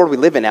culture and world we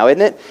live in now,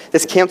 isn't it?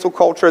 This cancel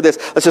culture,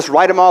 let's just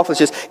write them off, let's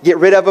just get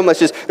rid of them, let's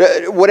just,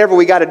 whatever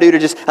we got to do to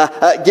just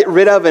get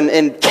rid of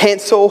and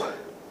cancel.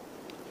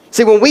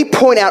 See, when we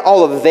point out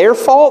all of their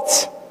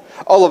faults,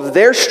 all of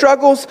their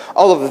struggles,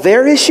 all of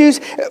their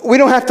issues, we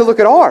don't have to look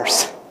at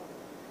ours.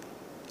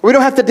 We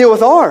don't have to deal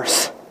with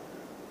ours.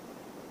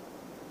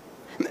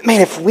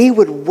 Man, if we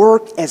would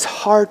work as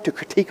hard to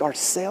critique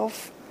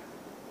ourselves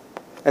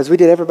as we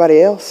did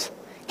everybody else,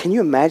 can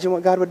you imagine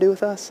what God would do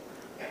with us?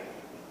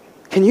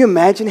 Can you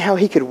imagine how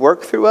He could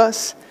work through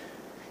us?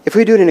 If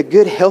we do it in a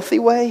good, healthy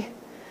way.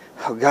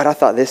 Oh, God, I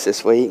thought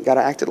this week. God,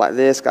 I acted like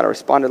this. God, I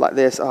responded like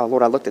this. Oh,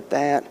 Lord, I looked at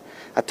that.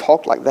 I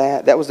talked like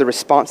that. That was the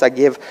response I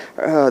give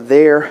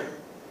there.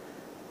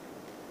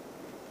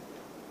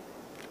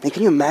 And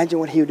can you imagine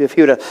what He would do if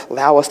He would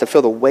allow us to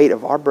feel the weight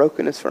of our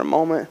brokenness for a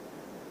moment?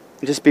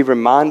 And just be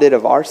reminded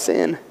of our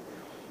sin?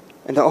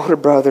 And the older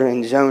brother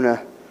and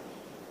Jonah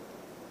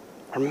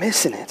are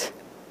missing it.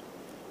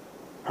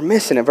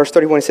 Verse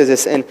 31 says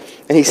this, and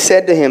he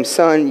said to him,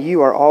 Son,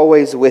 you are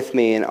always with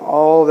me, and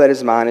all that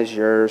is mine is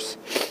yours.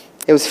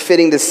 It was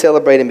fitting to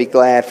celebrate and be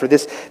glad, for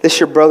this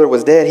your brother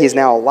was dead, he is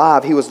now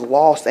alive. He was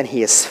lost, and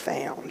he is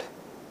found.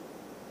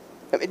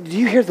 I mean, do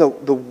you hear the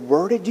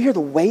wordage? Do you hear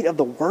the weight of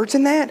the words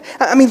in that?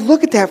 I mean,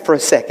 look at that for a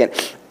second.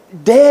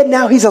 Dead,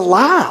 now he's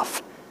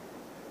alive.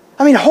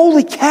 I mean,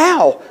 holy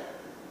cow.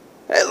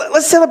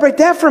 Let's celebrate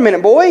that for a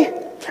minute, boy.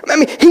 I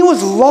mean, he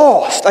was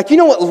lost. Like, you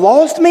know what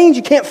lost means?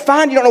 You can't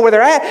find, you don't know where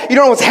they're at, you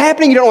don't know what's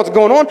happening, you don't know what's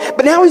going on,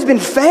 but now he's been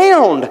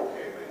found.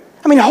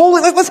 I mean,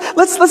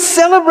 let's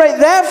celebrate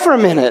that for a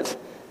minute.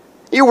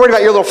 You're worried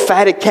about your little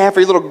fatted calf or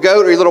your little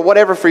goat or your little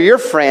whatever for your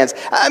friends.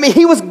 I mean,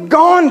 he was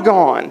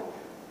gone.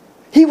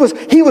 He was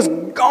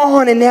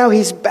gone, and now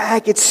he's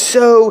back. It's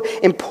so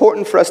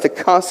important for us to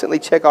constantly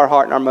check our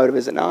heart and our motive,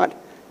 is it not?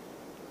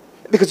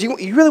 Because you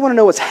really want to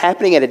know what's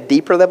happening at a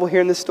deeper level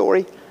here in this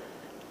story?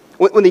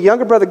 When the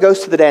younger brother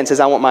goes to the dad and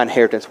says, I want my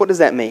inheritance, what does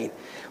that mean?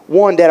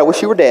 One, Dad, I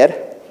wish you were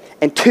dead.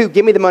 And two,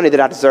 give me the money that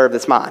I deserve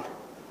that's mine.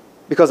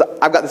 Because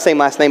I've got the same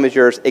last name as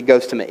yours, it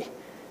goes to me.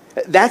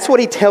 That's what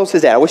he tells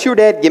his dad. I wish you were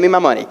dead, give me my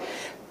money.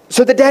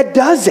 So the dad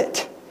does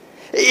it.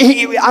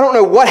 I don't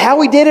know how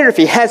he did it, or if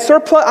he had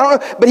surplus, I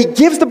don't know. But he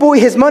gives the boy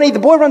his money. The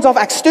boy runs off,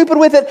 acts stupid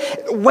with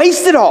it,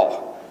 wastes it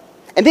all.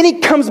 And then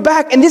he comes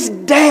back, and this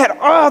dad,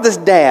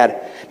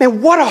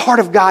 man, what a heart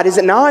of God, is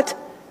it not?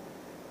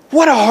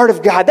 What a heart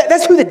of God.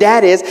 That's who the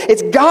dad is.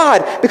 It's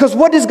God. Because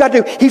what does God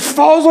do? He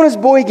falls on his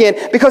boy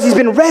again because he's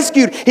been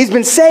rescued. He's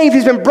been saved.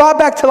 He's been brought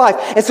back to life.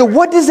 And so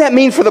what does that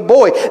mean for the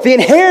boy? The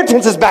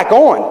inheritance is back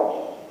on.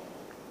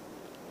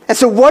 And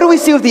so what do we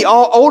see with the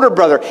older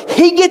brother?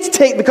 He gets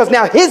taken because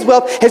now his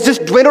wealth has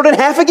just dwindled in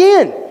half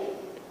again.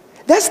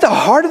 That's the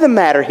heart of the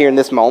matter here in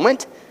this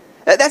moment.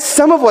 That's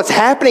some of what's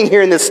happening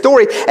here in this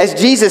story as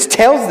Jesus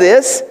tells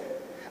this.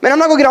 Man, I'm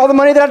not going to get all the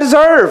money that I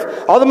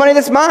deserve. All the money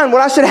that's mine,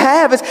 what I should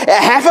have, is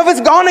half of it's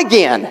gone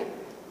again.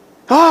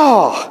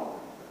 Oh,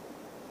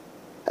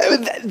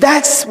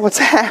 that's what's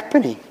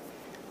happening.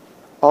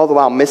 All the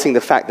while missing the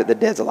fact that the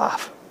dead's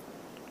alive.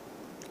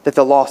 That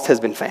the lost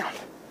has been found.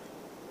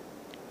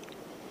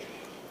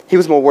 He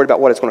was more worried about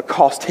what it's going to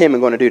cost him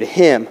and going to do to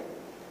him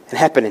and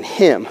happen in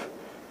him.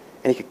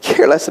 And he could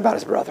care less about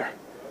his brother.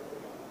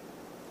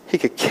 He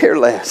could care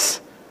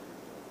less.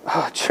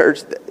 Oh,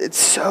 church, it's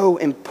so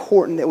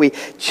important that we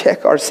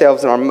check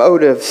ourselves and our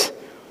motives.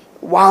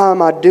 Why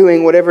am I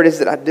doing whatever it is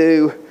that I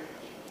do?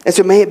 And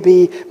so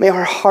may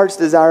our heart's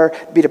desire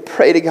be to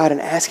pray to God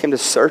and ask Him to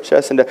search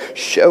us and to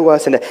show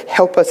us and to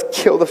help us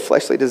kill the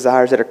fleshly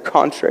desires that are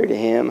contrary to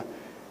Him.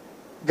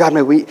 God,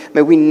 may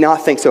we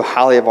not think so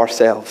highly of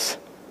ourselves.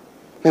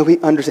 May we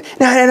understand.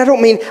 Now, and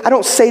I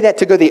don't say that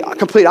to go the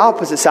complete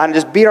opposite side and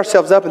just beat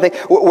ourselves up and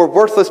think we're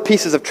worthless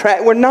pieces of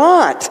trash. We're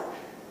not.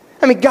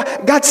 I mean,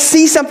 God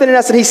sees something in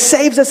us and He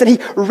saves us and He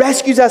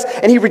rescues us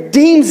and He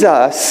redeems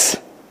us.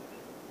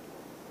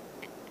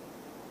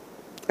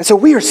 And so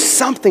we are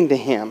something to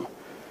Him.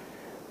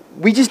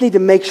 We just need to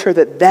make sure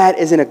that that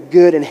is in a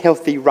good and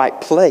healthy, right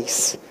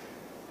place.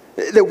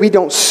 That we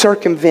don't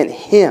circumvent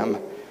Him,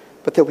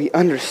 but that we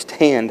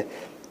understand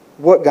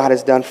what God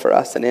has done for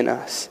us and in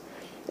us.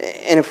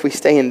 And if we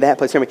stay in that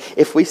place,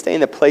 if we stay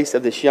in the place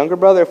of this younger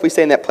brother, if we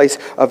stay in that place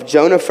of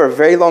Jonah for a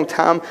very long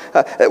time,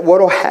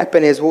 what will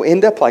happen is we'll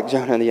end up like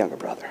Jonah and the younger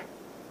brother.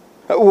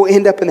 We'll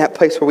end up in that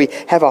place where we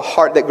have a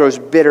heart that grows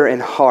bitter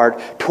and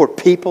hard toward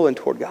people and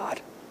toward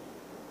God.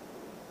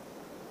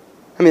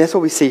 I mean, that's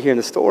what we see here in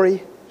the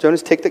story.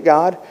 Jonah's ticked at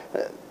God.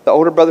 The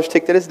older brother's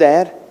ticked at his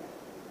dad.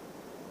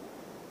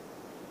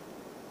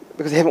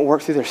 Because they haven't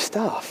worked through their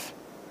stuff.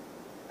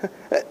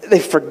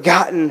 They've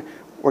forgotten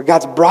where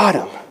God's brought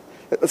them.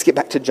 Let's get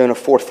back to Jonah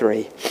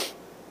 4:3.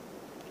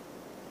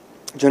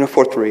 Jonah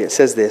 4:3, it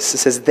says this. It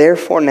says,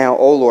 "Therefore now,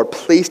 O Lord,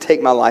 please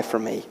take my life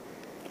from me.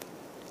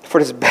 For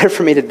it is better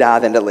for me to die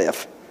than to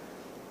live."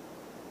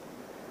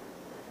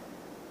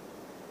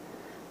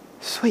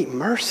 Sweet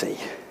mercy.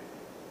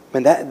 I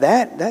mean,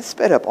 that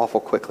sped up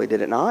awful quickly,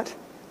 did it not?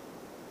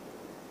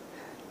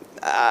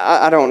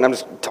 I'm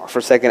just talking for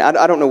a second.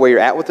 I don't know where you're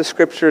at with the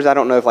scriptures. I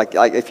don't know if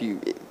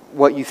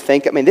what you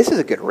think. I mean, this is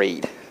a good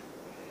read.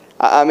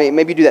 I mean,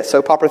 maybe you do that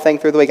soap opera thing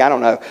through the week. I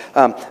don't know.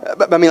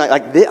 But I mean,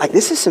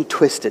 this is some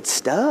twisted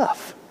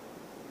stuff.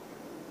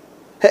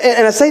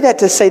 And I say that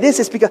to say this.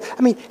 It's because,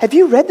 I mean, have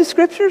you read the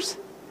scriptures?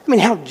 I mean,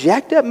 how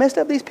jacked up, messed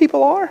up these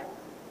people are?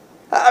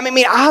 I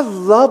mean, I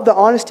love the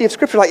honesty of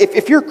Scripture. Like,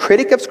 if you're a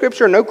critic of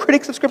Scripture or no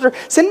critics of Scripture,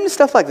 send them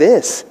stuff like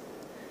this.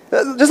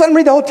 Just let them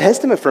read the Old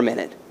Testament for a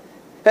minute.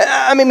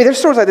 I mean, there's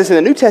stories like this in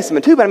the New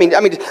Testament too, but I mean,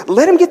 just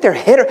let them get their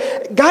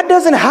head. God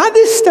doesn't hide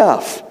this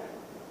stuff.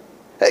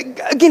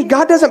 Again,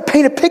 God doesn't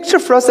paint a picture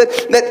for us that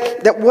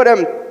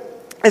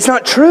it's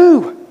not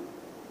true.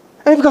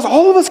 I mean, because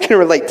all of us can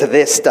relate to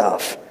this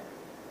stuff.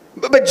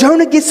 But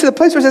Jonah gets to the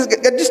place where he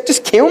says,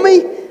 just kill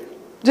me.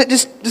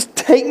 Just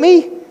take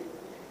me.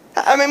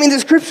 I mean, the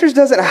scriptures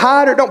doesn't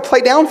hide or don't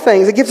play down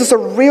things. It gives us a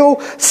real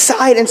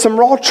sight and some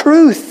raw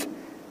truth.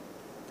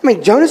 I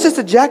mean, Jonah's just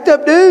a jacked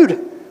up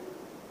dude.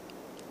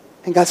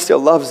 And God still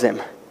loves him.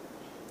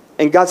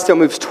 And God still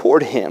moves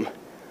toward him.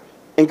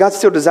 And God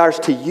still desires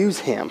to use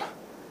him.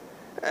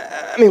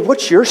 I mean,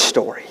 what's your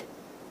story?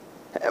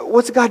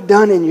 What's God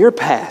done in your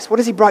past? What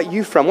has he brought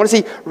you from? What has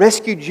he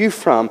rescued you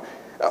from?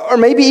 Or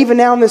maybe even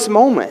now in this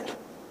moment.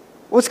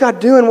 What's God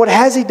doing? What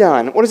has he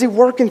done? What is he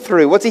working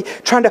through? What's he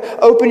trying to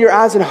open your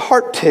eyes and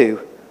heart to?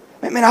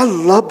 Man, I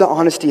love the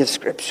honesty of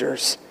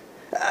scriptures.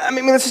 I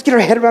mean, let's just get our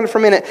head around it for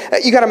a minute.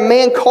 You got a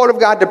man called of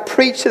God to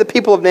preach to the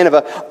people of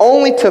Nineveh,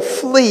 only to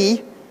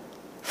flee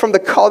from the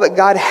call that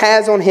God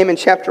has on him in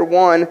chapter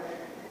 1,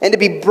 and to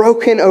be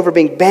broken over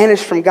being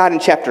banished from God in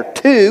chapter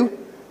 2.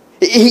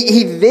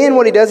 He then,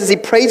 what he does is he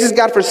praises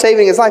God for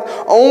saving his life,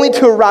 only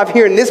to arrive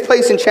here in this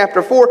place in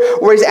chapter 4,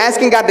 where he's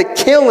asking God to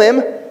kill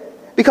him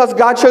because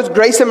God shows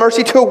grace and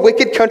mercy to a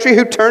wicked country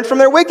who turns from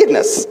their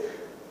wickedness.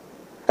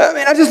 I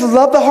mean, I just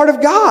love the heart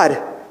of God.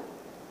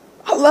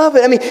 I love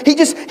it. I mean, he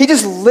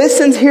just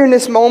listens here in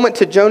this moment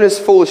to Jonah's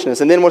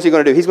foolishness. And then what's he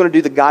going to do? He's going to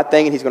do the God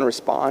thing and he's going to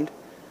respond.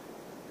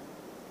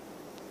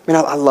 I mean,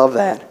 I love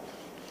that.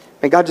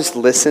 And God just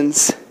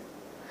listens.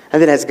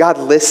 And then as God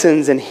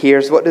listens and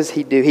hears, what does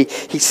he do? He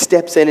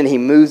steps in and he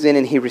moves in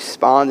and he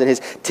responds in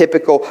his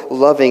typical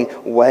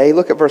loving way.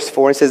 Look at verse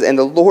 4. It says, and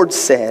the Lord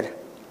said,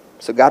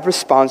 so God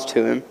responds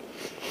to him,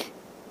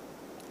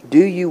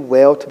 do you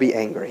well to be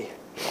angry?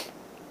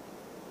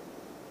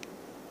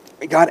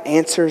 God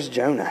answers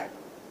Jonah.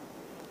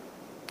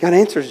 God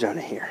answers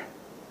Jonah here.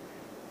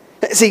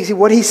 See,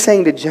 what he's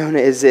saying to Jonah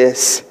is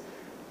this.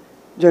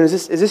 Jonah,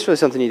 is this really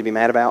something you need to be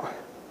mad about?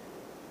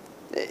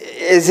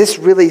 Is this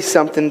really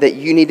something that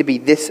you need to be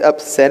this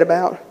upset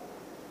about?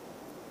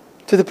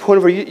 To the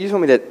point where you just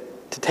want me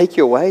to take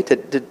you away,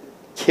 to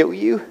kill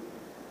you?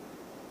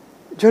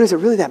 Jonah, is it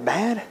really that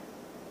bad?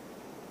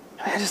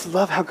 I just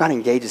love how God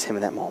engages him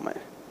in that moment.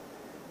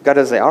 God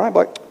doesn't say, all right,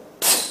 boy.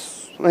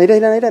 He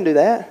doesn't do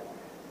that.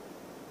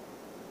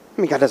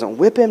 I mean, God doesn't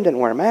whip him, doesn't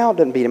wear him out,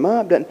 doesn't beat him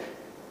up.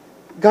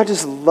 God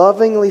just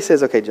lovingly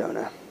says, okay,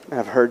 Jonah,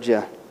 I've heard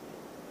you.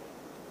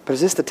 But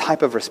is this the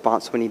type of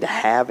response we need to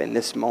have in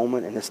this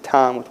moment, in this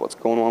time, with what's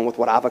going on, with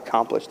what I've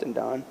accomplished and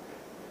done?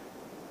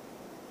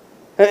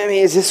 I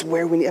mean, is this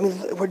where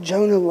where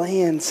Jonah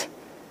lands?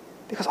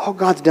 Because all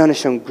God's done is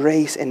shown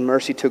grace and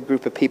mercy to a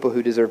group of people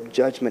who deserve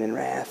judgment and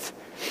wrath.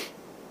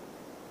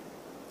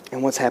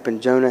 And what's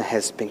happened? Jonah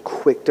has been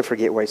quick to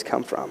forget where he's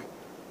come from.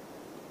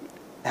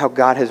 How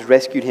God has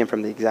rescued him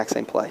from the exact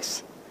same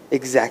place.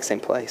 Exact same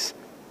place.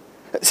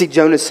 See,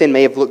 Jonah's sin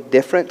may have looked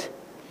different,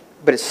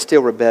 but it's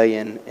still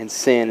rebellion and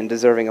sin and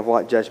deserving of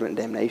what? Judgment and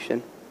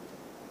damnation.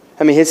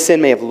 I mean, his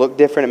sin may have looked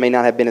different. It may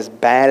not have been as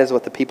bad as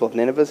what the people of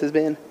Nineveh has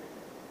been.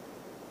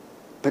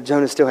 But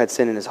Jonah still had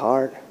sin in his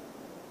heart,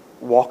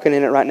 walking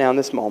in it right now in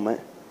this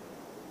moment.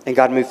 And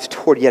God moves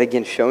toward yet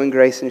again showing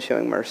grace and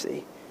showing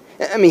mercy.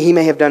 I mean, he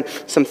may have done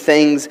some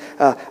things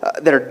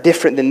that are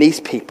different than these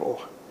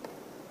people,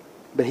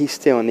 but he's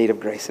still in need of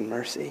grace and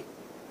mercy.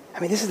 I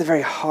mean, this is the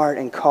very heart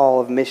and call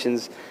of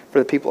missions for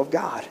the people of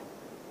God.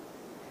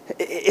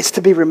 It's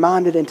to be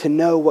reminded and to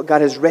know what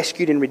God has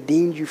rescued and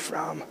redeemed you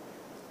from.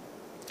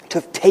 To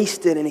have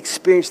tasted and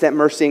experienced that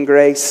mercy and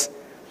grace.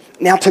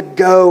 Now to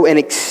go and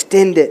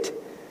extend it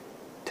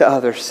to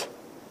others.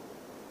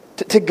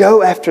 To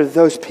go after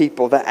those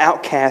people, the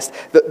outcast,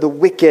 the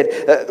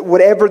wicked,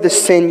 whatever the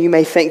sin you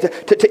may think.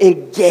 To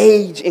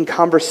engage in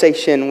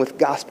conversation with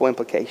gospel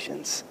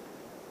implications.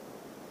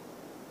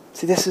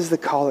 See, this is the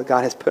call that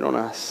God has put on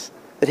us,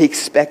 that he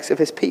expects of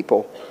his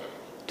people,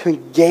 to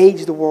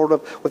engage the world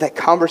with that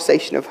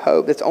conversation of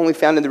hope that's only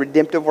found in the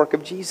redemptive work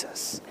of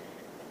Jesus.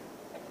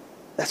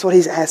 That's what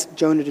he's asked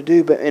Jonah to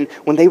do, but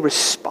when they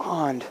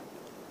respond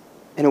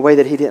in a way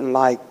that he didn't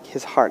like,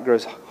 his heart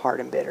grows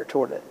hard and bitter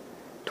toward it,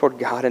 toward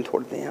God and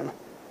toward them.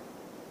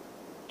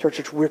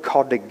 Church, we're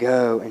called to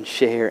go and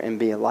share and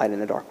be a light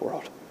in a dark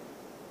world.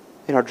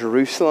 In our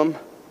Jerusalem,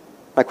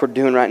 like we're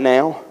doing right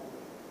now,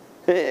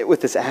 with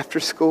this after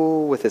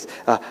school, with this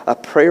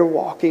prayer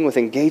walking, with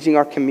engaging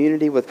our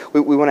community, we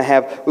want to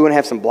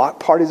have some block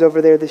parties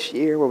over there this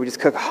year where we just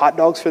cook hot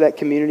dogs for that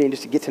community and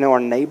just to get to know our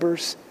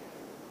neighbors,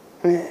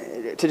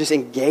 to just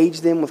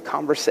engage them with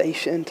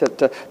conversation,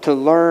 to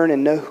learn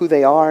and know who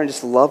they are and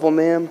just love on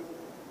them.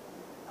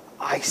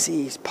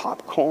 Ices,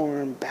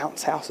 popcorn,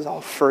 bounce houses, all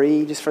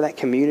free just for that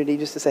community,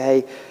 just to say,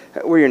 hey,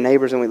 we're your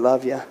neighbors and we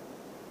love you.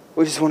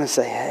 We just want to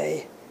say,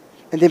 hey.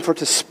 And then for it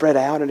to spread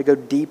out and to go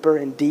deeper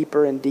and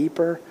deeper and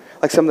deeper.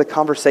 Like some of the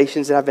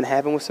conversations that I've been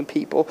having with some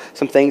people,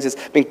 some things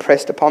that's being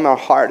pressed upon our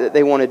heart that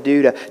they want to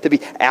do to be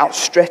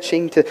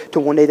outstretching to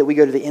one day that we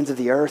go to the ends of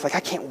the earth. Like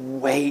I can't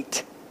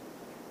wait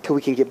till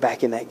we can get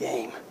back in that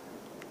game.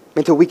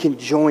 Until we can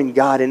join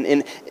God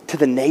to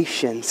the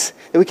nations.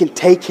 That we can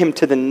take him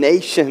to the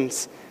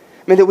nations.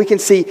 I mean, that we can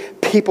see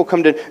people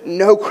come to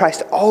know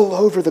Christ all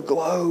over the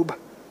globe.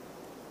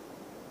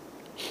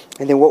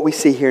 And then what we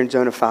see here in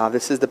Jonah 5,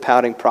 this is the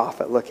pouting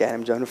prophet. Look at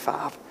him, Jonah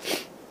 5.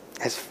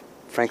 As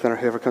Franklin or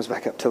whoever comes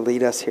back up to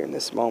lead us here in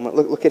this moment.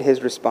 Look at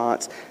his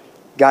response.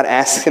 God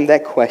asks him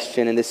that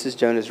question, and this is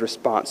Jonah's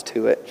response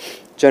to it.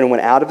 Jonah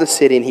went out of the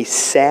city, and he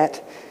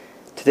sat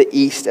to the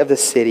east of the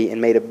city and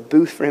made a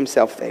booth for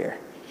himself there.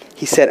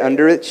 He sat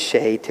under its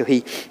shade till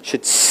he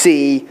should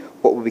see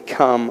what would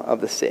become of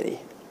the city.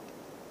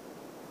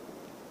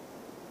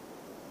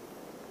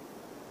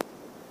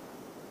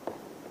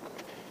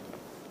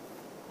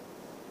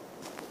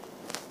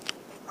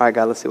 All right,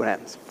 God, let's see what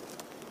happens.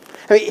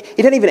 I mean,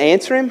 he doesn't even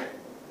answer him.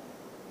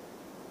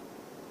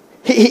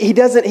 He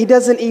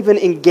doesn't even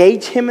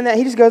engage him in that.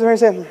 He just goes over and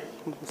says,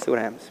 let's see what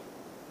happens.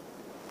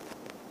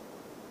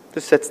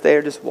 Just sits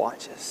there, just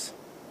watches.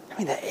 I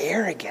mean, the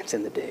arrogance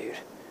in the dude.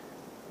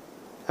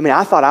 I mean,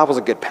 I thought I was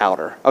a good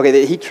pouter.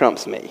 Okay, he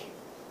trumps me.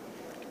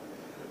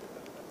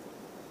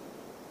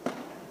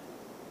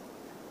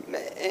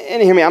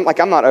 And hear me, I'm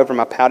not over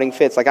my pouting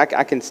fits. Like,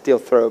 I can still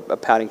throw a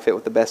pouting fit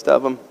with the best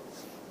of them.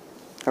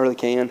 I really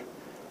can.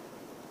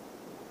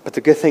 But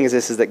the good thing is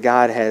this, is that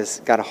God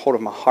has got a hold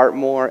of my heart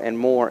more and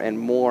more and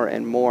more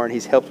and more, and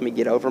he's helped me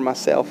get over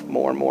myself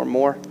more and more and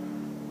more.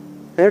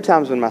 And there are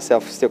times when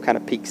myself still kind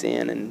of peeks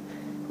in, and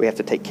we have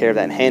to take care of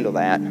that and handle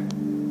that.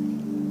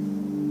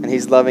 And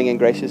he's loving and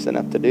gracious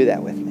enough to do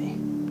that with me.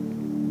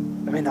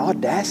 I mean, the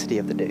audacity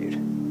of the dude.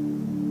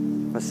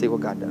 Let's see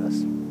what God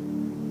does.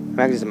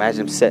 I can just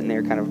imagine him sitting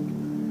there kind of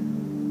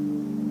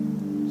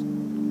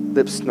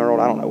lips snarled.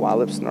 I don't know why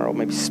lips snarled.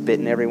 Maybe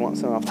spitting every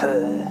once in a while.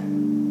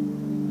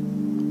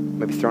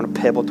 Maybe throwing a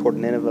pebble toward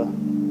Nineveh.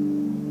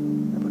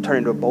 Maybe turn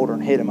into a boulder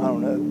and hit him. I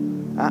don't know.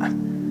 I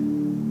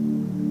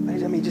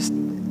mean, just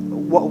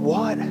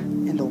what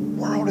in the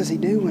world is he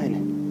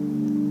doing?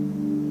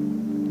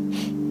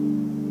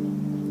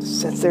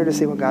 Sits there to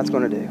see what God's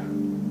going to do.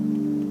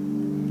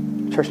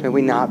 Church, may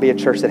we not be a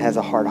church that has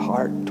a hard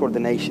heart toward the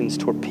nations,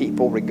 toward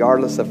people,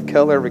 regardless of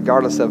color,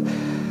 regardless of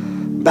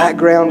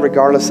background,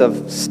 regardless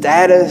of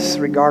status,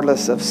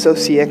 regardless of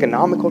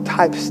socioeconomical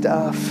type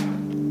stuff.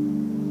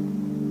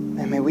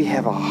 And may we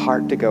have a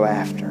heart to go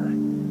after.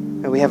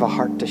 May we have a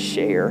heart to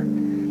share.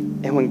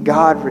 And when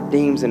God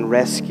redeems and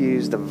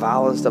rescues the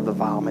vilest of the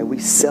vile, may we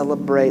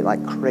celebrate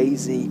like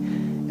crazy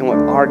in what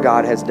our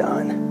God has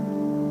done.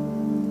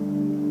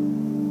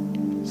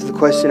 So the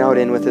question I would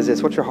end with is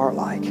this: what's your heart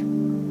like?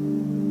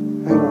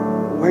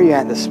 Where are you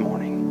at this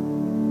morning?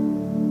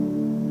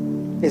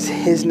 Is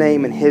his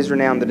name and his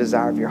renown the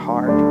desire of your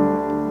heart?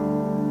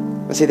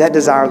 But see, that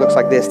desire looks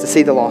like this: to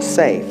see the lost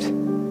saved.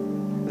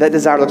 That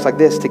desire looks like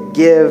this: to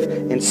give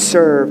and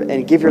serve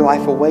and give your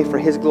life away for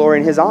his glory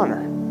and his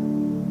honor.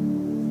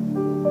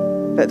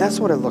 That's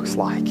what it looks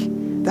like.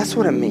 That's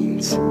what it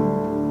means.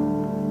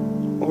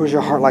 Or is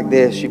your heart like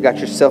this? You've got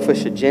your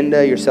selfish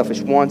agenda, your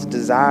selfish wants,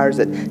 desires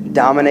that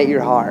dominate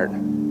your heart.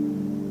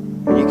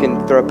 And you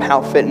can throw a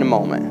pout fit in a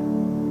moment.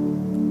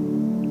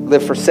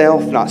 Live for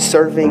self, not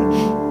serving,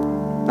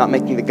 not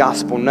making the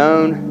gospel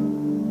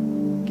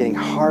known, getting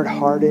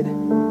hard-hearted,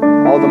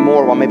 all the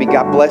more while maybe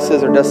God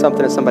blesses or does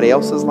something in somebody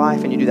else's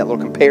life and you do that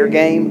little compare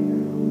game.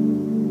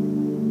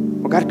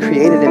 Well, God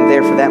created him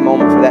there for that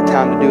moment, for that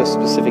time to do a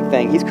specific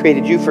thing. He's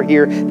created you for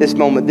here, this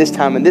moment, this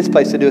time, and this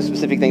place to do a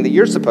specific thing that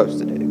you're supposed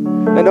to do.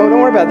 Now, don't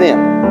worry about them.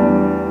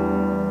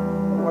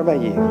 Don't worry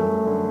about you.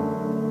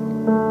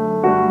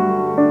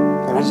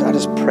 And I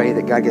just pray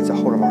that God gets a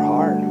hold of our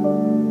heart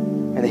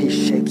and that he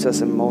shapes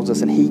us and molds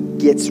us and he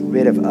gets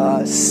rid of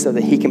us so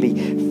that he can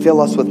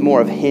fill us with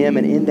more of him,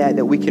 and in that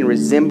we can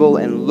resemble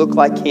and look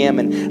like him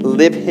and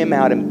live him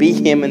out and be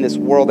him in this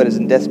world that is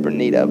in desperate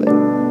need of it,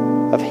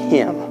 of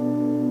him.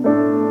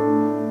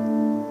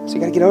 So you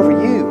got to get over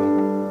you.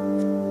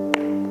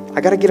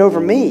 I got to get over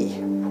me.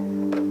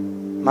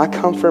 My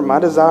comfort, my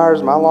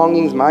desires, my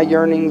longings, my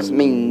yearnings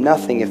mean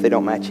nothing if they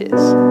don't match his. So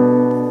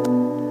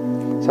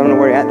I don't know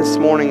where you're at this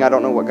morning. I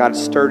don't know what God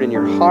stirred in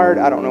your heart.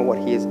 I don't know what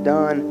he has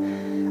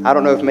done. I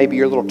don't know if maybe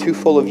you're a little too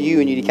full of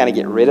you and you need to kind of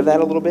get rid of that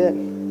a little bit.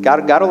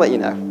 God will let you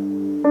know.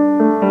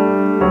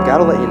 God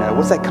will let you know.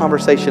 What's that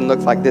conversation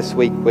look like this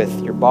week with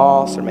your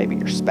boss or maybe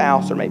your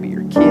spouse or maybe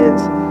your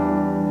kids?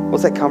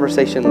 What's that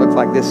conversation look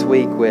like this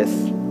week with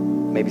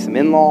maybe some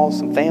in-laws,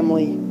 some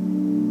family?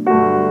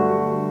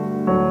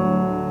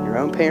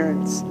 Own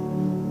parents.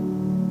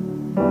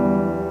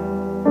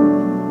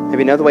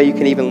 Maybe another way you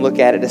can even look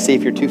at it to see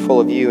if you're too full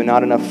of you and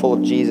not enough full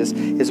of Jesus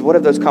is, what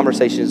have those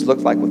conversations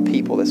looked like with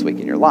people this week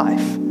in your life?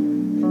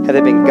 Have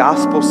they been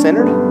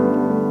gospel-centered?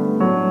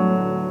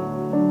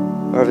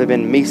 Or have they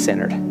been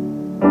me-centered,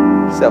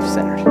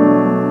 self-centered?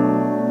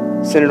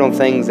 Centered on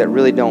things that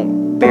really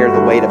don't bear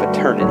the weight of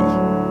eternity?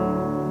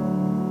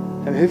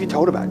 I mean, who have you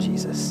told about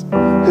Jesus? Who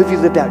have you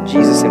lived out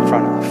Jesus in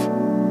front of?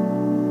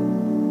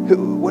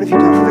 What have you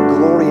done for the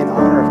glory and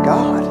honor of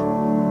God?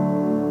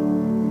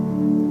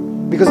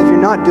 Because if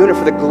you're not doing it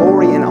for the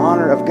glory and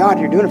honor of God,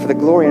 you're doing it for the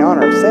glory and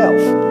honor of self.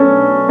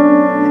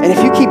 And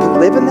if you keep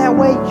living that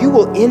way, you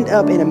will end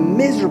up in a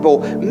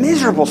miserable,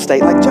 miserable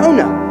state like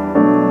Jonah.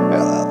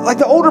 Like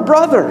the older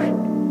brother.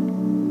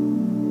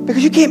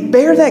 Because you can't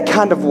bear that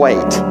kind of weight.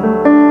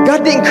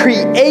 God didn't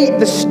create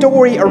the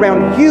story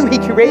around you. He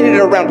created it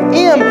around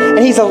him, and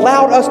he's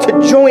allowed us to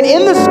join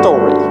in the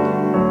story.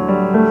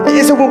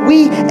 And so when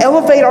we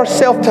elevate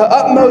ourselves to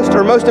utmost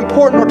or most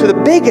important or to the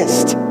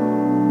biggest, I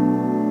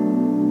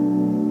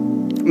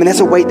mean, that's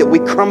a weight that we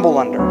crumble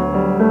under.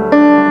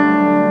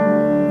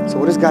 So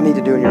what does God need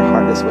to do in your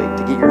heart this week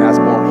to get your eyes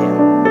more on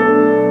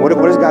him?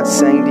 What is God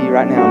saying to you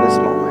right now in this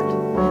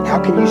moment? How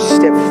can you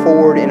step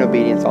forward in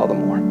obedience all the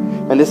more?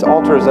 And this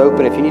altar is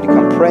open. If you need to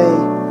come pray,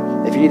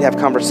 If you need to have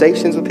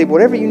conversations with people,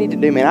 whatever you need to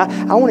do, man,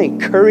 I want to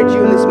encourage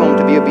you in this moment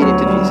to be obedient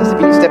to Jesus. If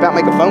you need to step out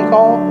and make a phone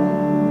call,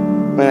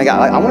 man,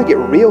 I want to get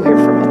real here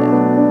for a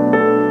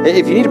minute.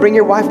 If you need to bring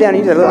your wife down,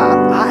 and you say, look,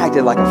 I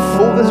acted like a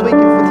fool this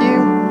weekend with you.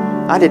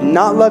 I did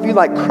not love you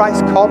like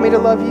Christ called me to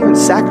love you and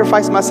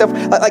sacrifice myself.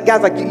 Like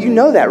guys, like you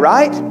know that,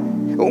 right?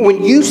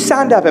 When you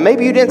signed up, and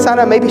maybe you didn't sign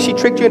up, maybe she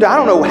tricked you into, I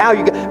don't know how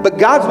you got, but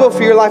God's will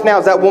for your life now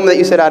is that woman that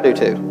you said I do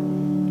to.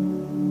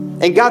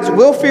 And God's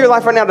will for your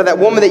life right now to that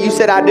woman that you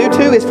said I do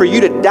to is for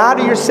you to die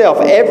to yourself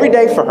every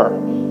day for her.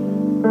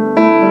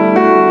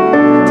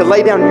 To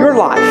lay down your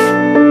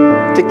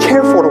life, to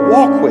care for, to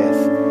walk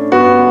with.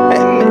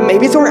 And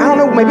maybe it's a work, I don't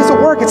know, maybe it's a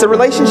work, it's a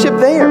relationship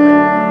there.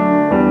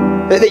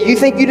 That you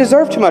think you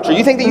deserve too much, or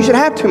you think that you should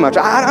have too much.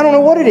 I don't know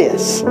what it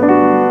is.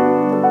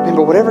 Man,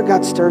 but whatever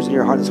God stirs in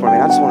your heart this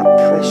morning, I just want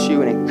to press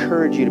you and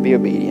encourage you to be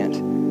obedient.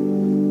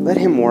 Let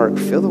him work.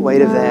 Feel the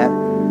weight of that.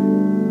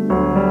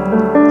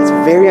 It's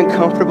very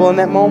uncomfortable in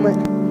that moment.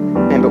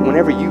 Man, but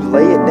whenever you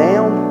lay it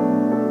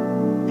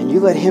down and you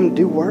let him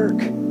do work,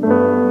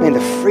 man,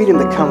 the freedom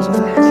that comes with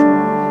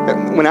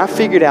that. When I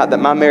figured out that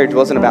my marriage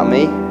wasn't about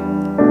me,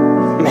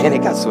 man,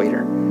 it got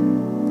sweeter.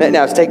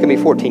 Now, it's taken me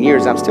 14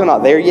 years. I'm still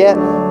not there yet,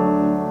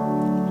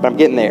 but I'm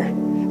getting there.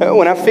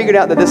 When I figured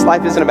out that this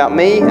life isn't about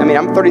me, I mean,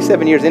 I'm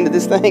 37 years into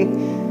this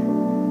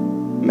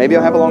thing. Maybe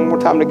I'll have a long more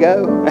time to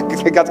go.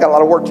 God's got a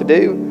lot of work to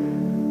do.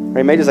 Or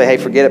he may just say, hey,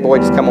 forget it, boy,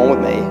 just come on with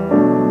me.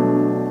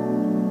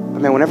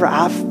 But man, whenever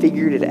I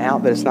figured it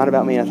out that it's not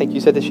about me, and I think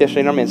you said this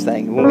yesterday in our men's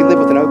thing, when we live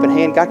with an open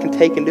hand, God can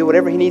take and do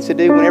whatever he needs to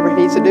do whenever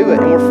he needs to do it,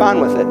 and we're fine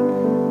with it.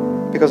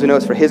 Because we know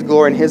it's for his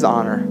glory and his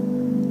honor.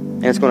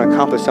 And it's going to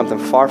accomplish something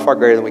far, far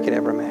greater than we could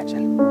ever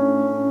imagine.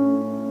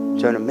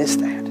 Jonah missed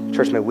that.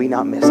 Church, may we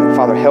not miss it.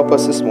 Father, help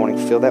us this morning.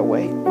 Feel that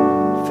weight.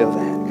 Feel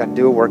that. God,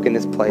 do a work in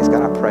this place.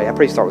 God, I pray. I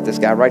pray you start with this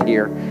guy right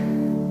here.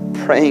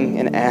 Praying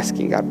and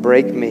asking, God,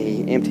 break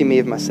me. Empty me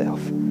of myself.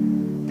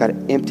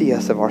 God, empty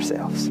us of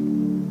ourselves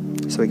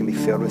so we can be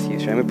filled with you.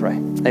 So let me pray.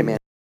 Amen.